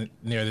 It wasn't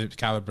near the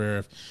caliber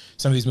of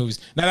some of these movies.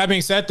 Now that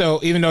being said,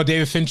 though, even though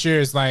David Fincher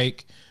is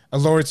like a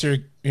lower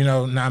tier,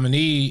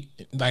 nominee,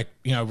 like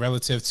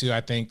relative to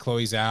I think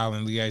Chloe Zhao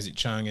and Lee Isaac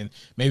Chung and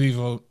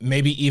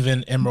maybe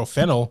even Emerald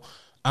Fennell,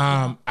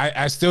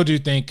 I still do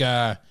think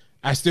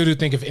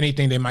if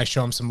anything they might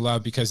show him some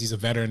love because he's a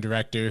veteran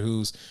director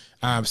who's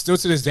still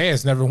to this day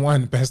has never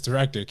won Best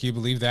Director. Can you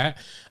believe that?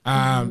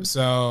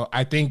 So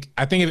I think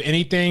if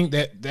anything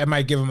that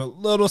might give him a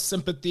little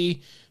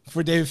sympathy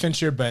for David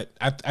Fincher, but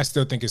I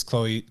still think it's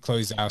Chloe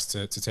Zhao's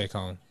to take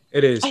home.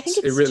 It is. I think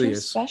it really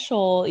is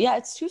special. Yeah,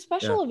 it's too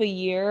special of a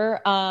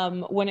year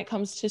when it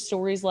comes to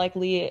stories like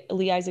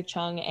Lee Isaac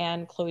Chung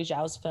and Chloe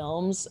Zhao's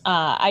films.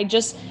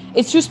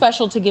 It's too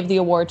special to give the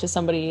award to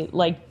somebody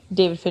like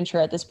David Fincher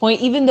at this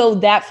point, even though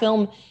that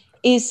film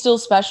is still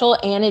special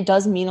and it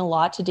does mean a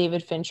lot to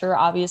David Fincher,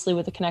 obviously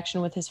with the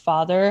connection with his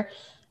father.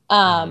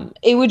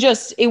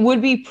 It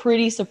would be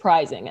pretty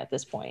surprising at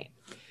this point.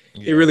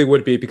 It really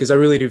would be, because I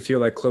really do feel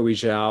like Chloe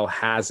Zhao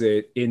has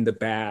it in the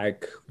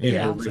bag in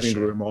her living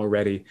room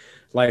already.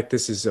 Like,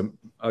 this is a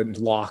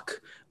lock.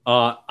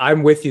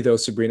 I'm with you though,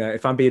 Sabrina.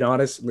 If I'm being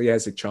honest, Lee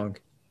Isaac Chung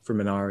for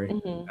Minari.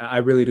 Mm-hmm. I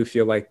really do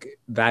feel like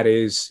that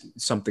is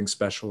something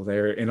special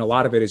there, and a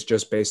lot of it is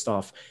just based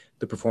off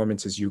the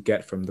performances you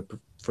get from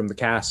the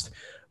cast.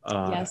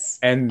 Yes,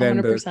 and then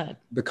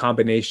the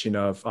combination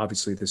of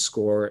obviously the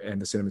score and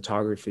the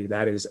cinematography,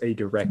 that is a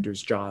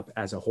director's job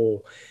as a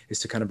whole, is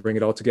to kind of bring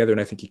it all together,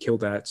 and I think he killed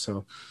that.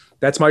 So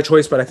that's my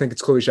choice, but I think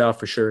it's Chloe Zhao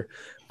for sure.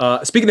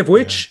 Speaking of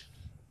which,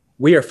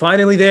 we are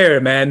finally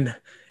there, men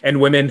and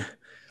women.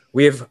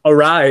 We have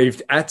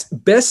arrived at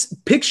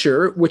Best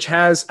Picture, which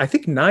has, I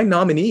think, 9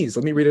 nominees.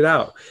 Let me read it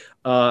out.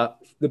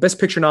 The Best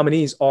Picture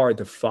nominees are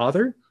The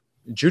Father,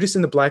 Judas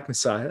and the Black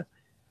Messiah,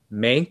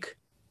 Mank,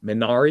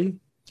 Minari,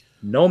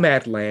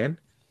 Nomadland,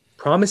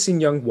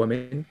 Promising Young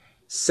Woman,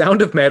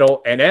 Sound of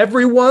Metal, and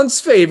everyone's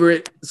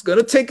favorite is going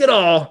to take it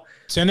all,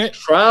 Tenet?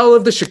 Trial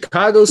of the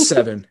Chicago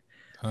 7,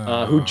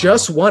 who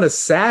just won a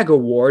SAG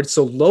award,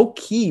 so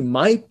low-key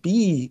might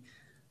be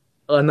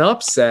an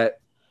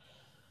upset.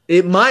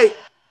 It might.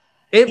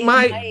 This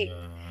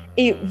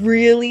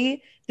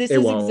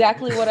is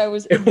exactly what I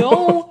was.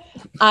 No,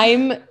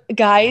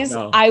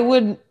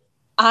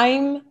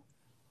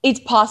 it's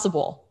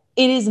possible.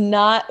 It is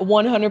not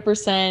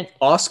 100%.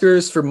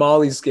 Oscars for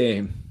Molly's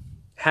Game.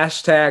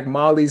 Hashtag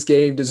Molly's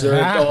Game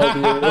deserved all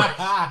the awards.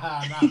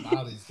 Not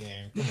Molly's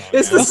Game. Come on,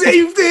 It's now. the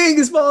same thing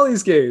as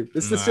Molly's Game.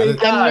 It's the same I'm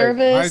guy.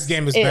 nervous. Molly's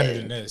Game is better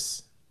than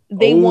this.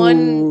 They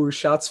won.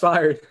 Shots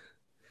fired.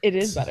 It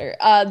is better.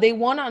 They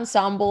won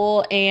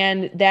ensemble,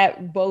 and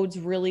that bodes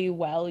really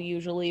well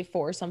usually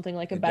for something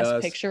like a It Best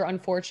does. Picture.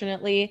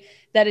 Unfortunately,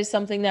 that is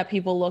something that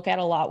people look at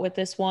a lot with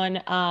this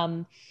one.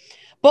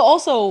 But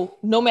also,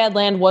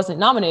 Nomadland wasn't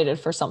nominated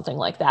for something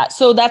like that,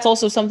 so that's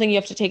also something you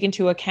have to take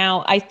into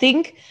account. I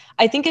think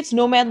it's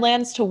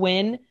Nomadland's to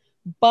win,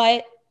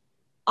 but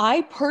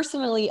I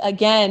personally,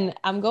 again,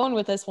 I'm going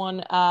with this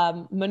one.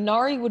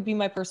 Minari would be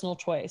my personal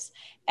choice.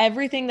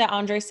 Everything that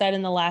Andre said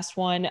in the last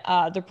one,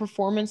 the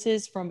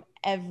performances from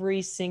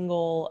every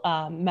single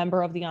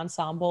member of the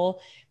ensemble,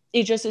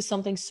 it just is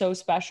something so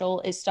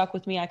special. It stuck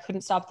with me. I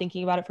couldn't stop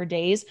thinking about it for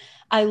days.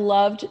 I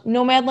loved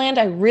Nomadland.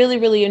 I really,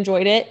 really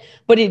enjoyed it,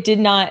 but it did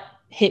not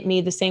hit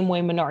me the same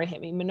way Minari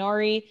hit me.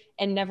 Minari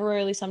and Never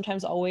Rarely,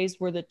 Sometimes Always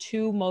were the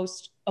two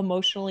most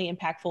emotionally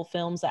impactful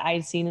films that I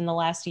had seen in the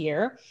last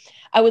year.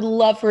 I would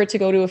love for it to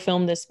go to a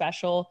film this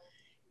special.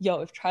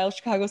 Yo, if Trial of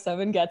Chicago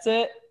 7 gets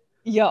it,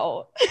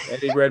 yo.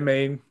 Eddie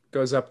Redmayne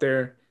goes up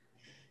there,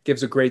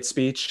 gives a great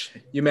speech.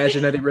 You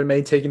imagine Eddie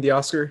Redmayne taking the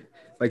Oscar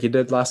like he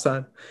did last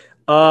time?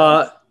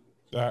 I'm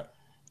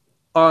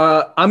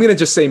gonna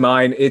just say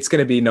mine. It's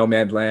gonna be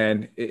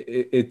Nomadland.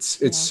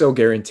 It's so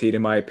guaranteed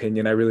in my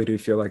opinion. I really do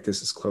feel like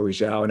this is Chloe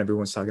Zhao, and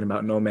everyone's talking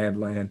about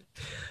Nomadland.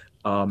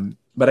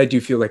 But I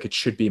do feel like it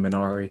should be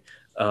Minari.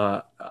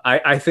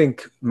 I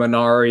think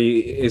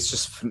Minari is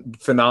just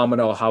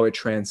phenomenal how it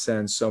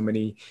transcends so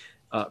many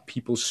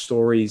people's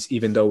stories,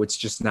 even though it's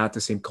just not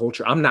the same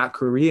culture. I'm not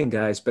Korean,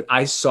 guys, but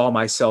I saw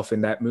myself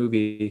in that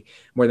movie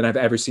more than I've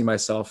ever seen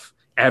myself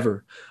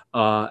ever.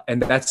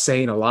 And that's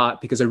saying a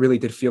lot because I really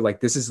did feel like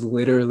this is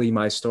literally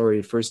my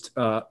story. First,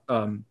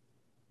 I'm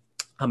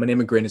an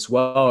immigrant as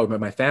well, but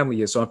my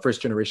family is, so I'm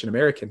first generation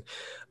American.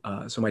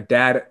 So my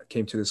dad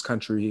came to this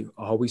country,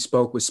 always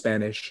spoke with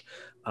Spanish,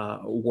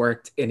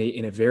 worked in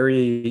a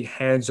very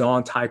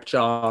hands-on type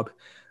job,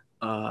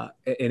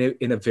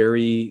 in a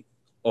very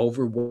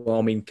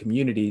overwhelming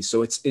community.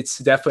 So it's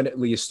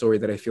definitely a story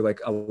that I feel like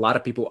a lot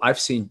of people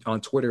I've seen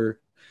on Twitter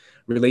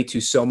relate to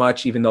so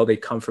much, even though they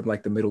come from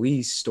like the Middle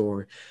East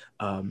or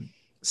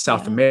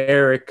South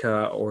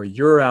America or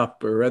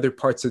Europe or other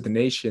parts of the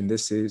nation.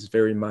 This is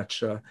very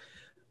much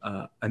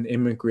an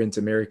immigrant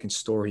American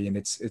story, and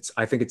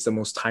I think it's the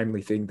most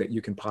timely thing that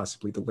you can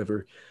possibly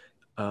deliver.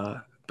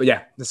 But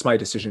yeah, that's my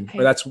decision,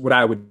 or that's what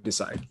I would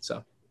decide.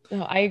 So.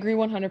 No, I agree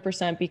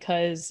 100%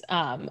 because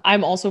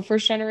I'm also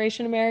first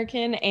generation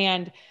American,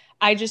 and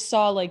I just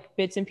saw like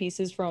bits and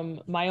pieces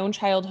from my own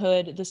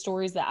childhood, the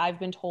stories that I've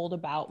been told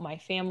about my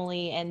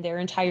family and their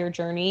entire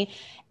journey.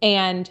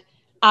 And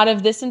out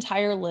of this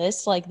entire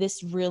list, like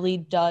this really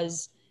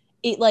does,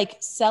 it like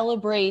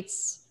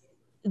celebrates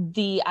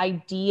the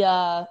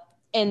idea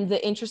and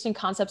the interesting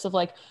concepts of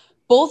like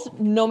both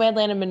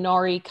Nomadland and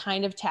Minari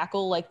kind of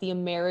tackle like the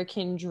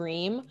American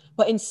dream,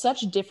 but in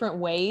such different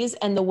ways.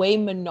 And the way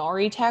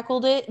Minari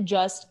tackled it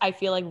just, I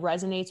feel like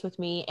resonates with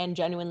me and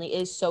genuinely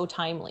is so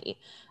timely.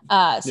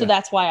 So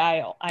that's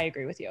why I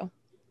agree with you.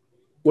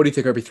 What do you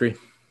think, RB3?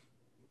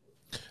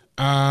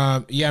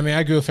 Yeah, I mean,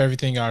 I agree with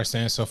everything y'all are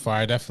saying so far.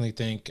 I definitely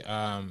think,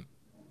 I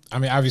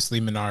mean,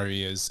 obviously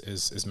Minari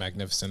is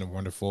magnificent and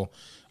wonderful.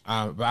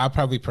 But I'll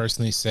probably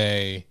personally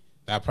say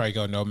I'll probably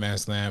go No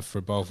Man's Land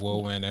for both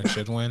will win and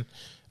should win.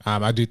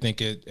 I do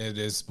think it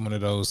is one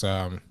of those.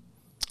 I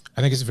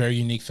think it's a very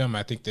unique film.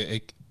 I think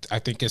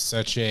it's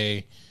such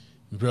a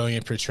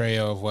brilliant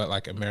portrayal of what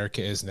like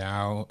America is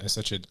now in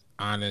such an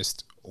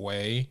honest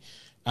way.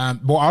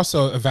 But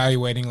also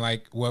evaluating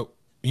like what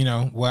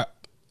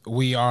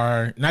we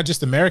are, not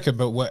just America,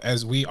 but what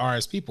as we are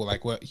as people,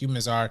 like what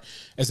humans are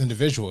as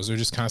individuals. We're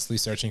just constantly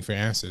searching for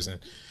answers. And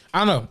I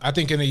don't know, I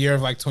think in the year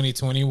of like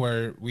 2020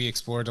 where we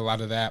explored a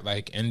lot of that,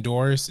 like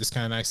indoors, it's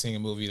kind of nice seeing a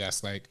movie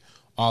that's like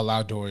all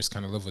outdoors,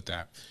 kind of live with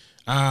that.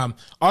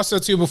 Also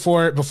too,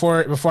 before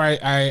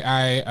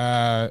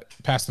I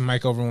pass the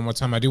mic over one more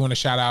time, I do want to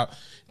shout out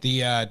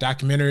the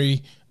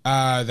documentary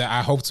that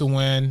I hope to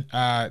win,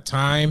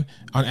 Time,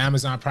 on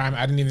Amazon Prime.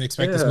 I didn't even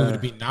expect this movie to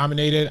be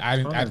nominated. I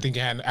didn't even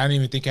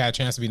think it had a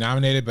chance to be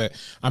nominated, but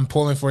I'm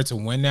pulling for it to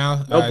win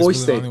now. No, Boy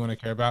State. The only one I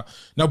care about.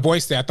 No, Boy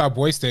State. I thought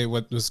Boy State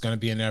was going to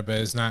be in there, but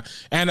it's not.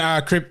 And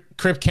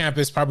Crip Camp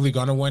is probably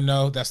going to win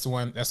though. That's the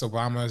one. That's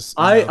Obama's.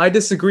 I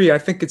disagree. I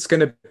think it's going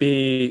to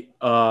be.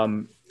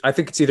 I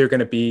think it's either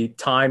going to be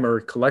Time or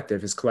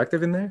Collective. Is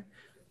Collective in there?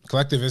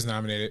 Collective is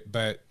nominated,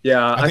 but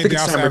yeah, I think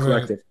it's Time or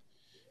Collective.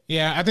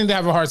 Yeah, I think they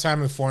have a hard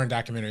time with foreign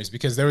documentaries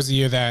because there was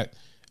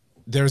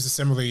a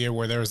similar year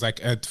where there was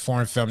like a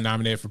foreign film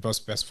nominated for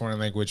both Best Foreign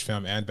Language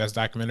Film and Best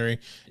Documentary.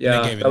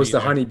 Yeah, that was the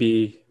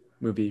Honeybee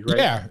movie,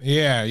 right?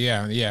 Yeah.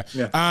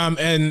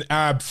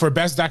 And for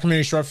Best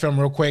Documentary Short Film,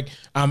 real quick,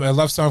 A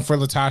Love Song for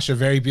Latasha,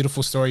 very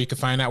beautiful story. You can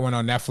find that one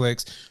on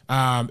Netflix.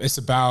 It's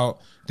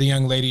about the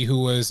young lady who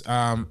was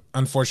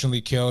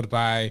unfortunately killed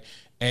by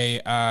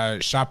a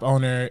shop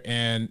owner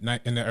in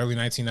the early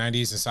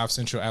 1990s in South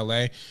Central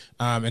LA,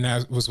 and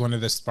that was one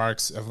of the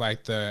sparks of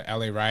like the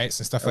LA riots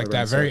and stuff like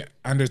that. Very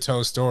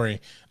undertow story.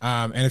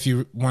 And if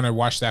you want to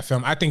watch that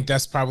film, I think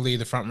that's probably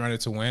the front runner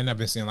to win. I've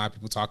been seeing a lot of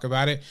people talk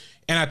about it,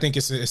 and I think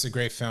it's a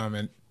great film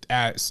and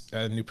adds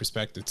a new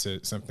perspective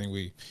to something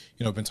we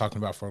been talking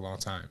about for a long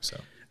time. So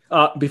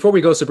before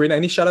we go, Sabrina,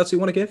 any shout outs you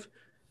want to give?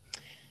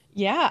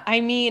 Yeah,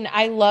 I mean,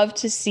 I love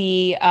to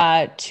see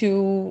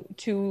two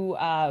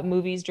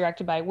movies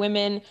directed by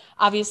women.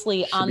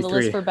 Obviously, on the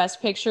list for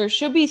Best Picture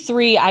should be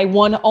 3. I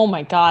won. Oh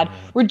my God,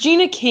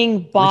 Regina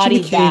King bodied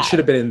that. Regina King should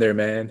have been in there,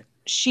 man.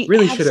 She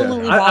really should have.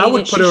 I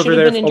would put her over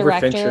there over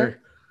Fincher.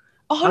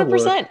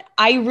 100%.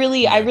 I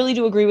really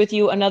do agree with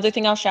you. Another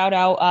thing I'll shout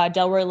out,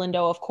 Delroy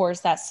Lindo, of course,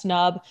 that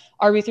snub.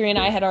 RB3 and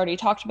I had already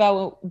talked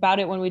about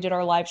it when we did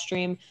our live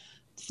stream.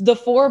 The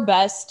 4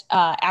 best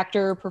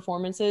actor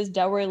performances,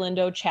 Delroy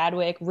Lindo,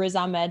 Chadwick, Riz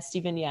Ahmed,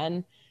 Steven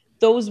Yeun,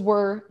 those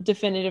were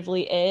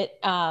definitively it.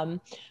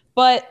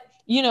 But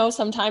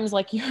sometimes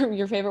like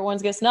your favorite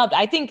ones get snubbed.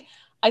 I think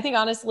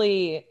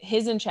honestly,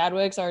 his and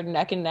Chadwick's are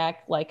neck and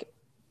neck, like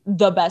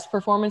the best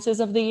performances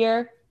of the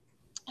year.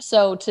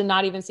 So to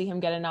not even see him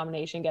get a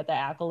nomination, get the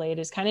accolade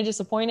is kind of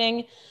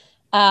disappointing.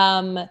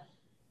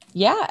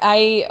 Yeah,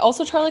 I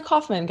also Charlie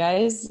Kaufman,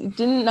 guys,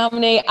 didn't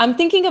nominate. I'm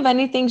thinking of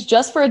anything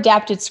just for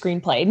adapted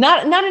screenplay,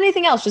 not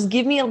anything else. Just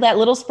give me that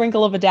little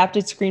sprinkle of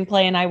adapted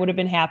screenplay, and I would have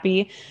been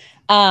happy.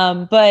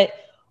 But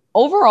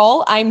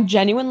overall, I'm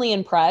genuinely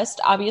impressed.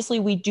 Obviously,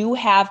 we do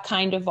have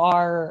kind of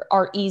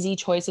our easy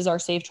choices, our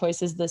safe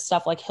choices, the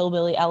stuff like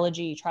Hillbilly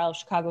Elegy, Trial of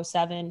Chicago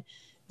 7,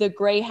 The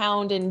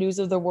Greyhound, and News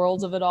of the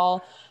Worlds of it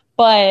all.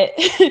 But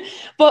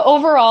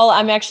overall,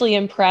 I'm actually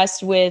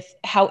impressed with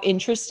how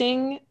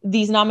interesting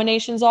these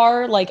nominations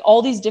are. Like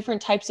all these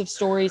different types of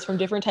stories from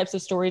different types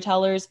of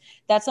storytellers.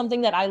 That's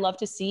something that I love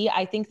to see.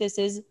 I think this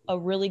is a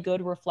really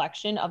good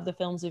reflection of the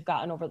films we've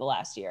gotten over the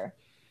last year.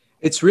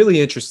 It's really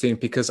interesting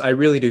because I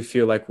really do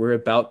feel like we're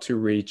about to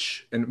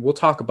reach, and we'll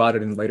talk about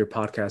it in later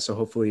podcasts. So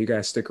hopefully you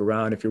guys stick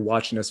around. If you're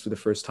watching us for the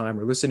first time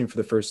or listening for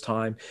the first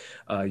time,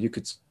 you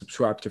could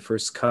subscribe to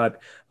First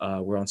Cut.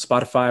 We're on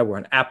Spotify, we're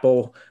on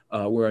Apple,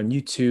 we're on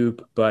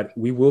YouTube, but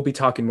we will be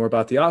talking more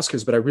about the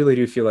Oscars. But I really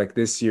do feel like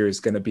this year is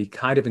going to be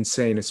kind of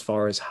insane as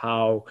far as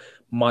how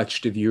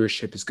much the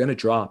viewership is going to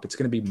drop. It's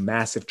going to be a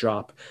massive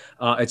drop.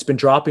 It's been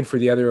dropping for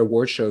the other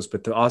award shows,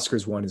 but the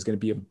Oscars one is going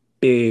to be a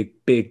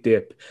big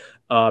dip.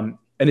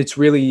 And it's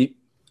really,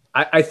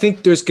 I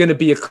think there's going to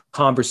be a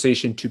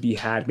conversation to be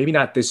had, maybe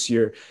not this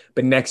year,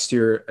 but next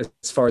year,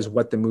 as far as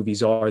what the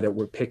movies are that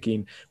we're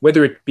picking,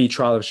 whether it be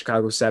Trial of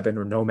Chicago 7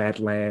 or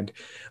Nomadland,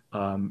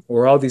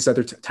 or all these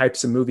other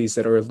types of movies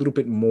that are a little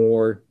bit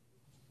more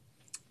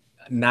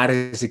not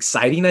as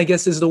exciting, I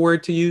guess is the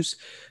word to use.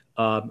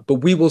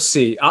 But we will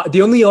see.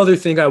 The only other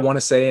thing I want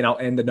to say, and I'll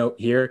end the note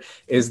here,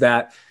 is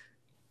that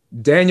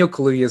Daniel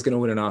Kaluuya is going to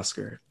win an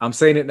Oscar. I'm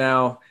saying it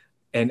now.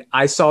 And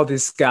I saw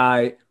this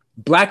guy,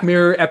 Black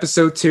Mirror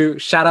episode 2.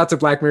 Shout out to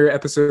Black Mirror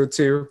episode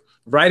 2.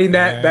 Riding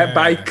that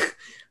bike,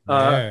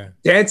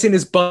 dancing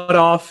his butt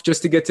off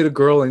just to get to the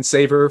girl and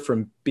save her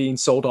from being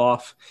sold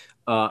off.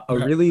 A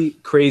really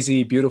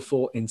crazy,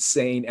 beautiful,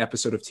 insane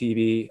episode of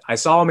TV. I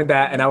saw him in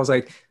that, and I was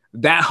like,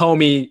 that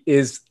homie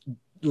is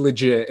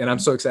legit, and I'm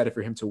so excited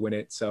for him to win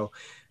it. So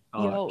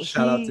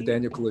shout out to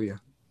Daniel Kaluuya.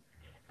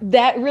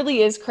 That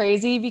really is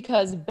crazy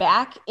because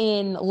back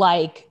in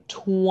like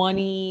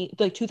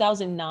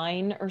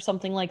 2009 or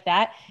something like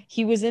that,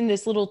 he was in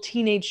this little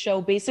teenage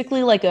show,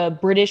 basically like a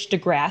British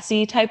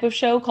Degrassi type of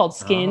show called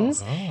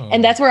Skins.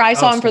 And that's where I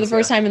saw him for the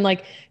first time in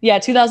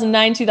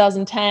 2009,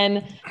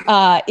 2010.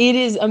 It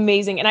is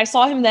amazing. And I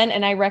saw him then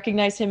and I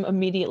recognized him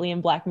immediately in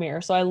Black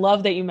Mirror. So I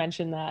love that you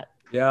mentioned that.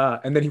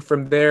 Yeah. And then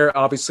from there,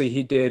 obviously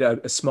he did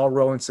a small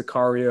role in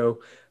Sicario.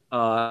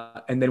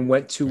 And then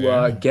went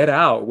to Get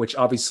Out, which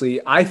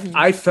obviously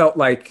I felt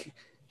like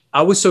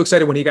I was so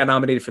excited when he got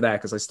nominated for that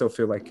because I still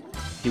feel like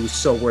he was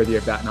so worthy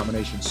of that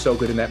nomination. So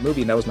good in that movie.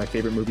 And that was my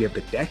favorite movie of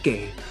the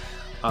decade.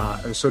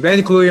 So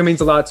Daniel Kaluuya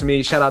means a lot to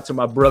me. Shout out to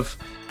my bruv,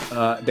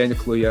 Daniel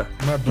Kaluuya.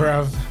 My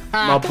bruv.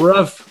 My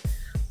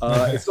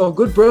bruv. It's all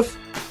good, bruv.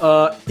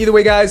 Either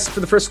way, guys, for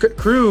the First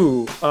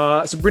Crew,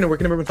 Sabrina, where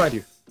can everyone find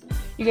you?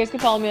 You guys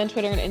can follow me on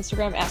Twitter and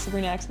Instagram at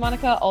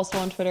SabrinaXMonica, also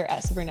on Twitter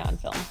at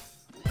SabrinaOnFilm.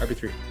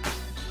 RB3.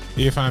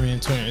 You can find me on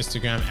Twitter and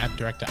Instagram at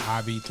Director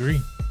RB3.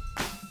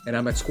 And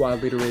I'm at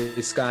Squad Leader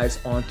Ace, guys,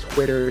 on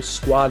Twitter.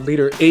 Squad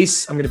Leader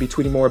Ace. I'm going to be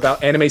tweeting more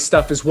about anime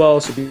stuff as well,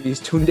 so be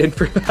tuned in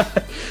for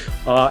that.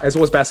 As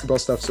well as basketball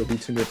stuff, so be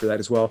tuned in for that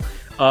as well.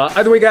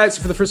 Either way, guys,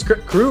 for the First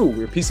Crew,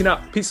 we're peacing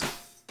out. Peace.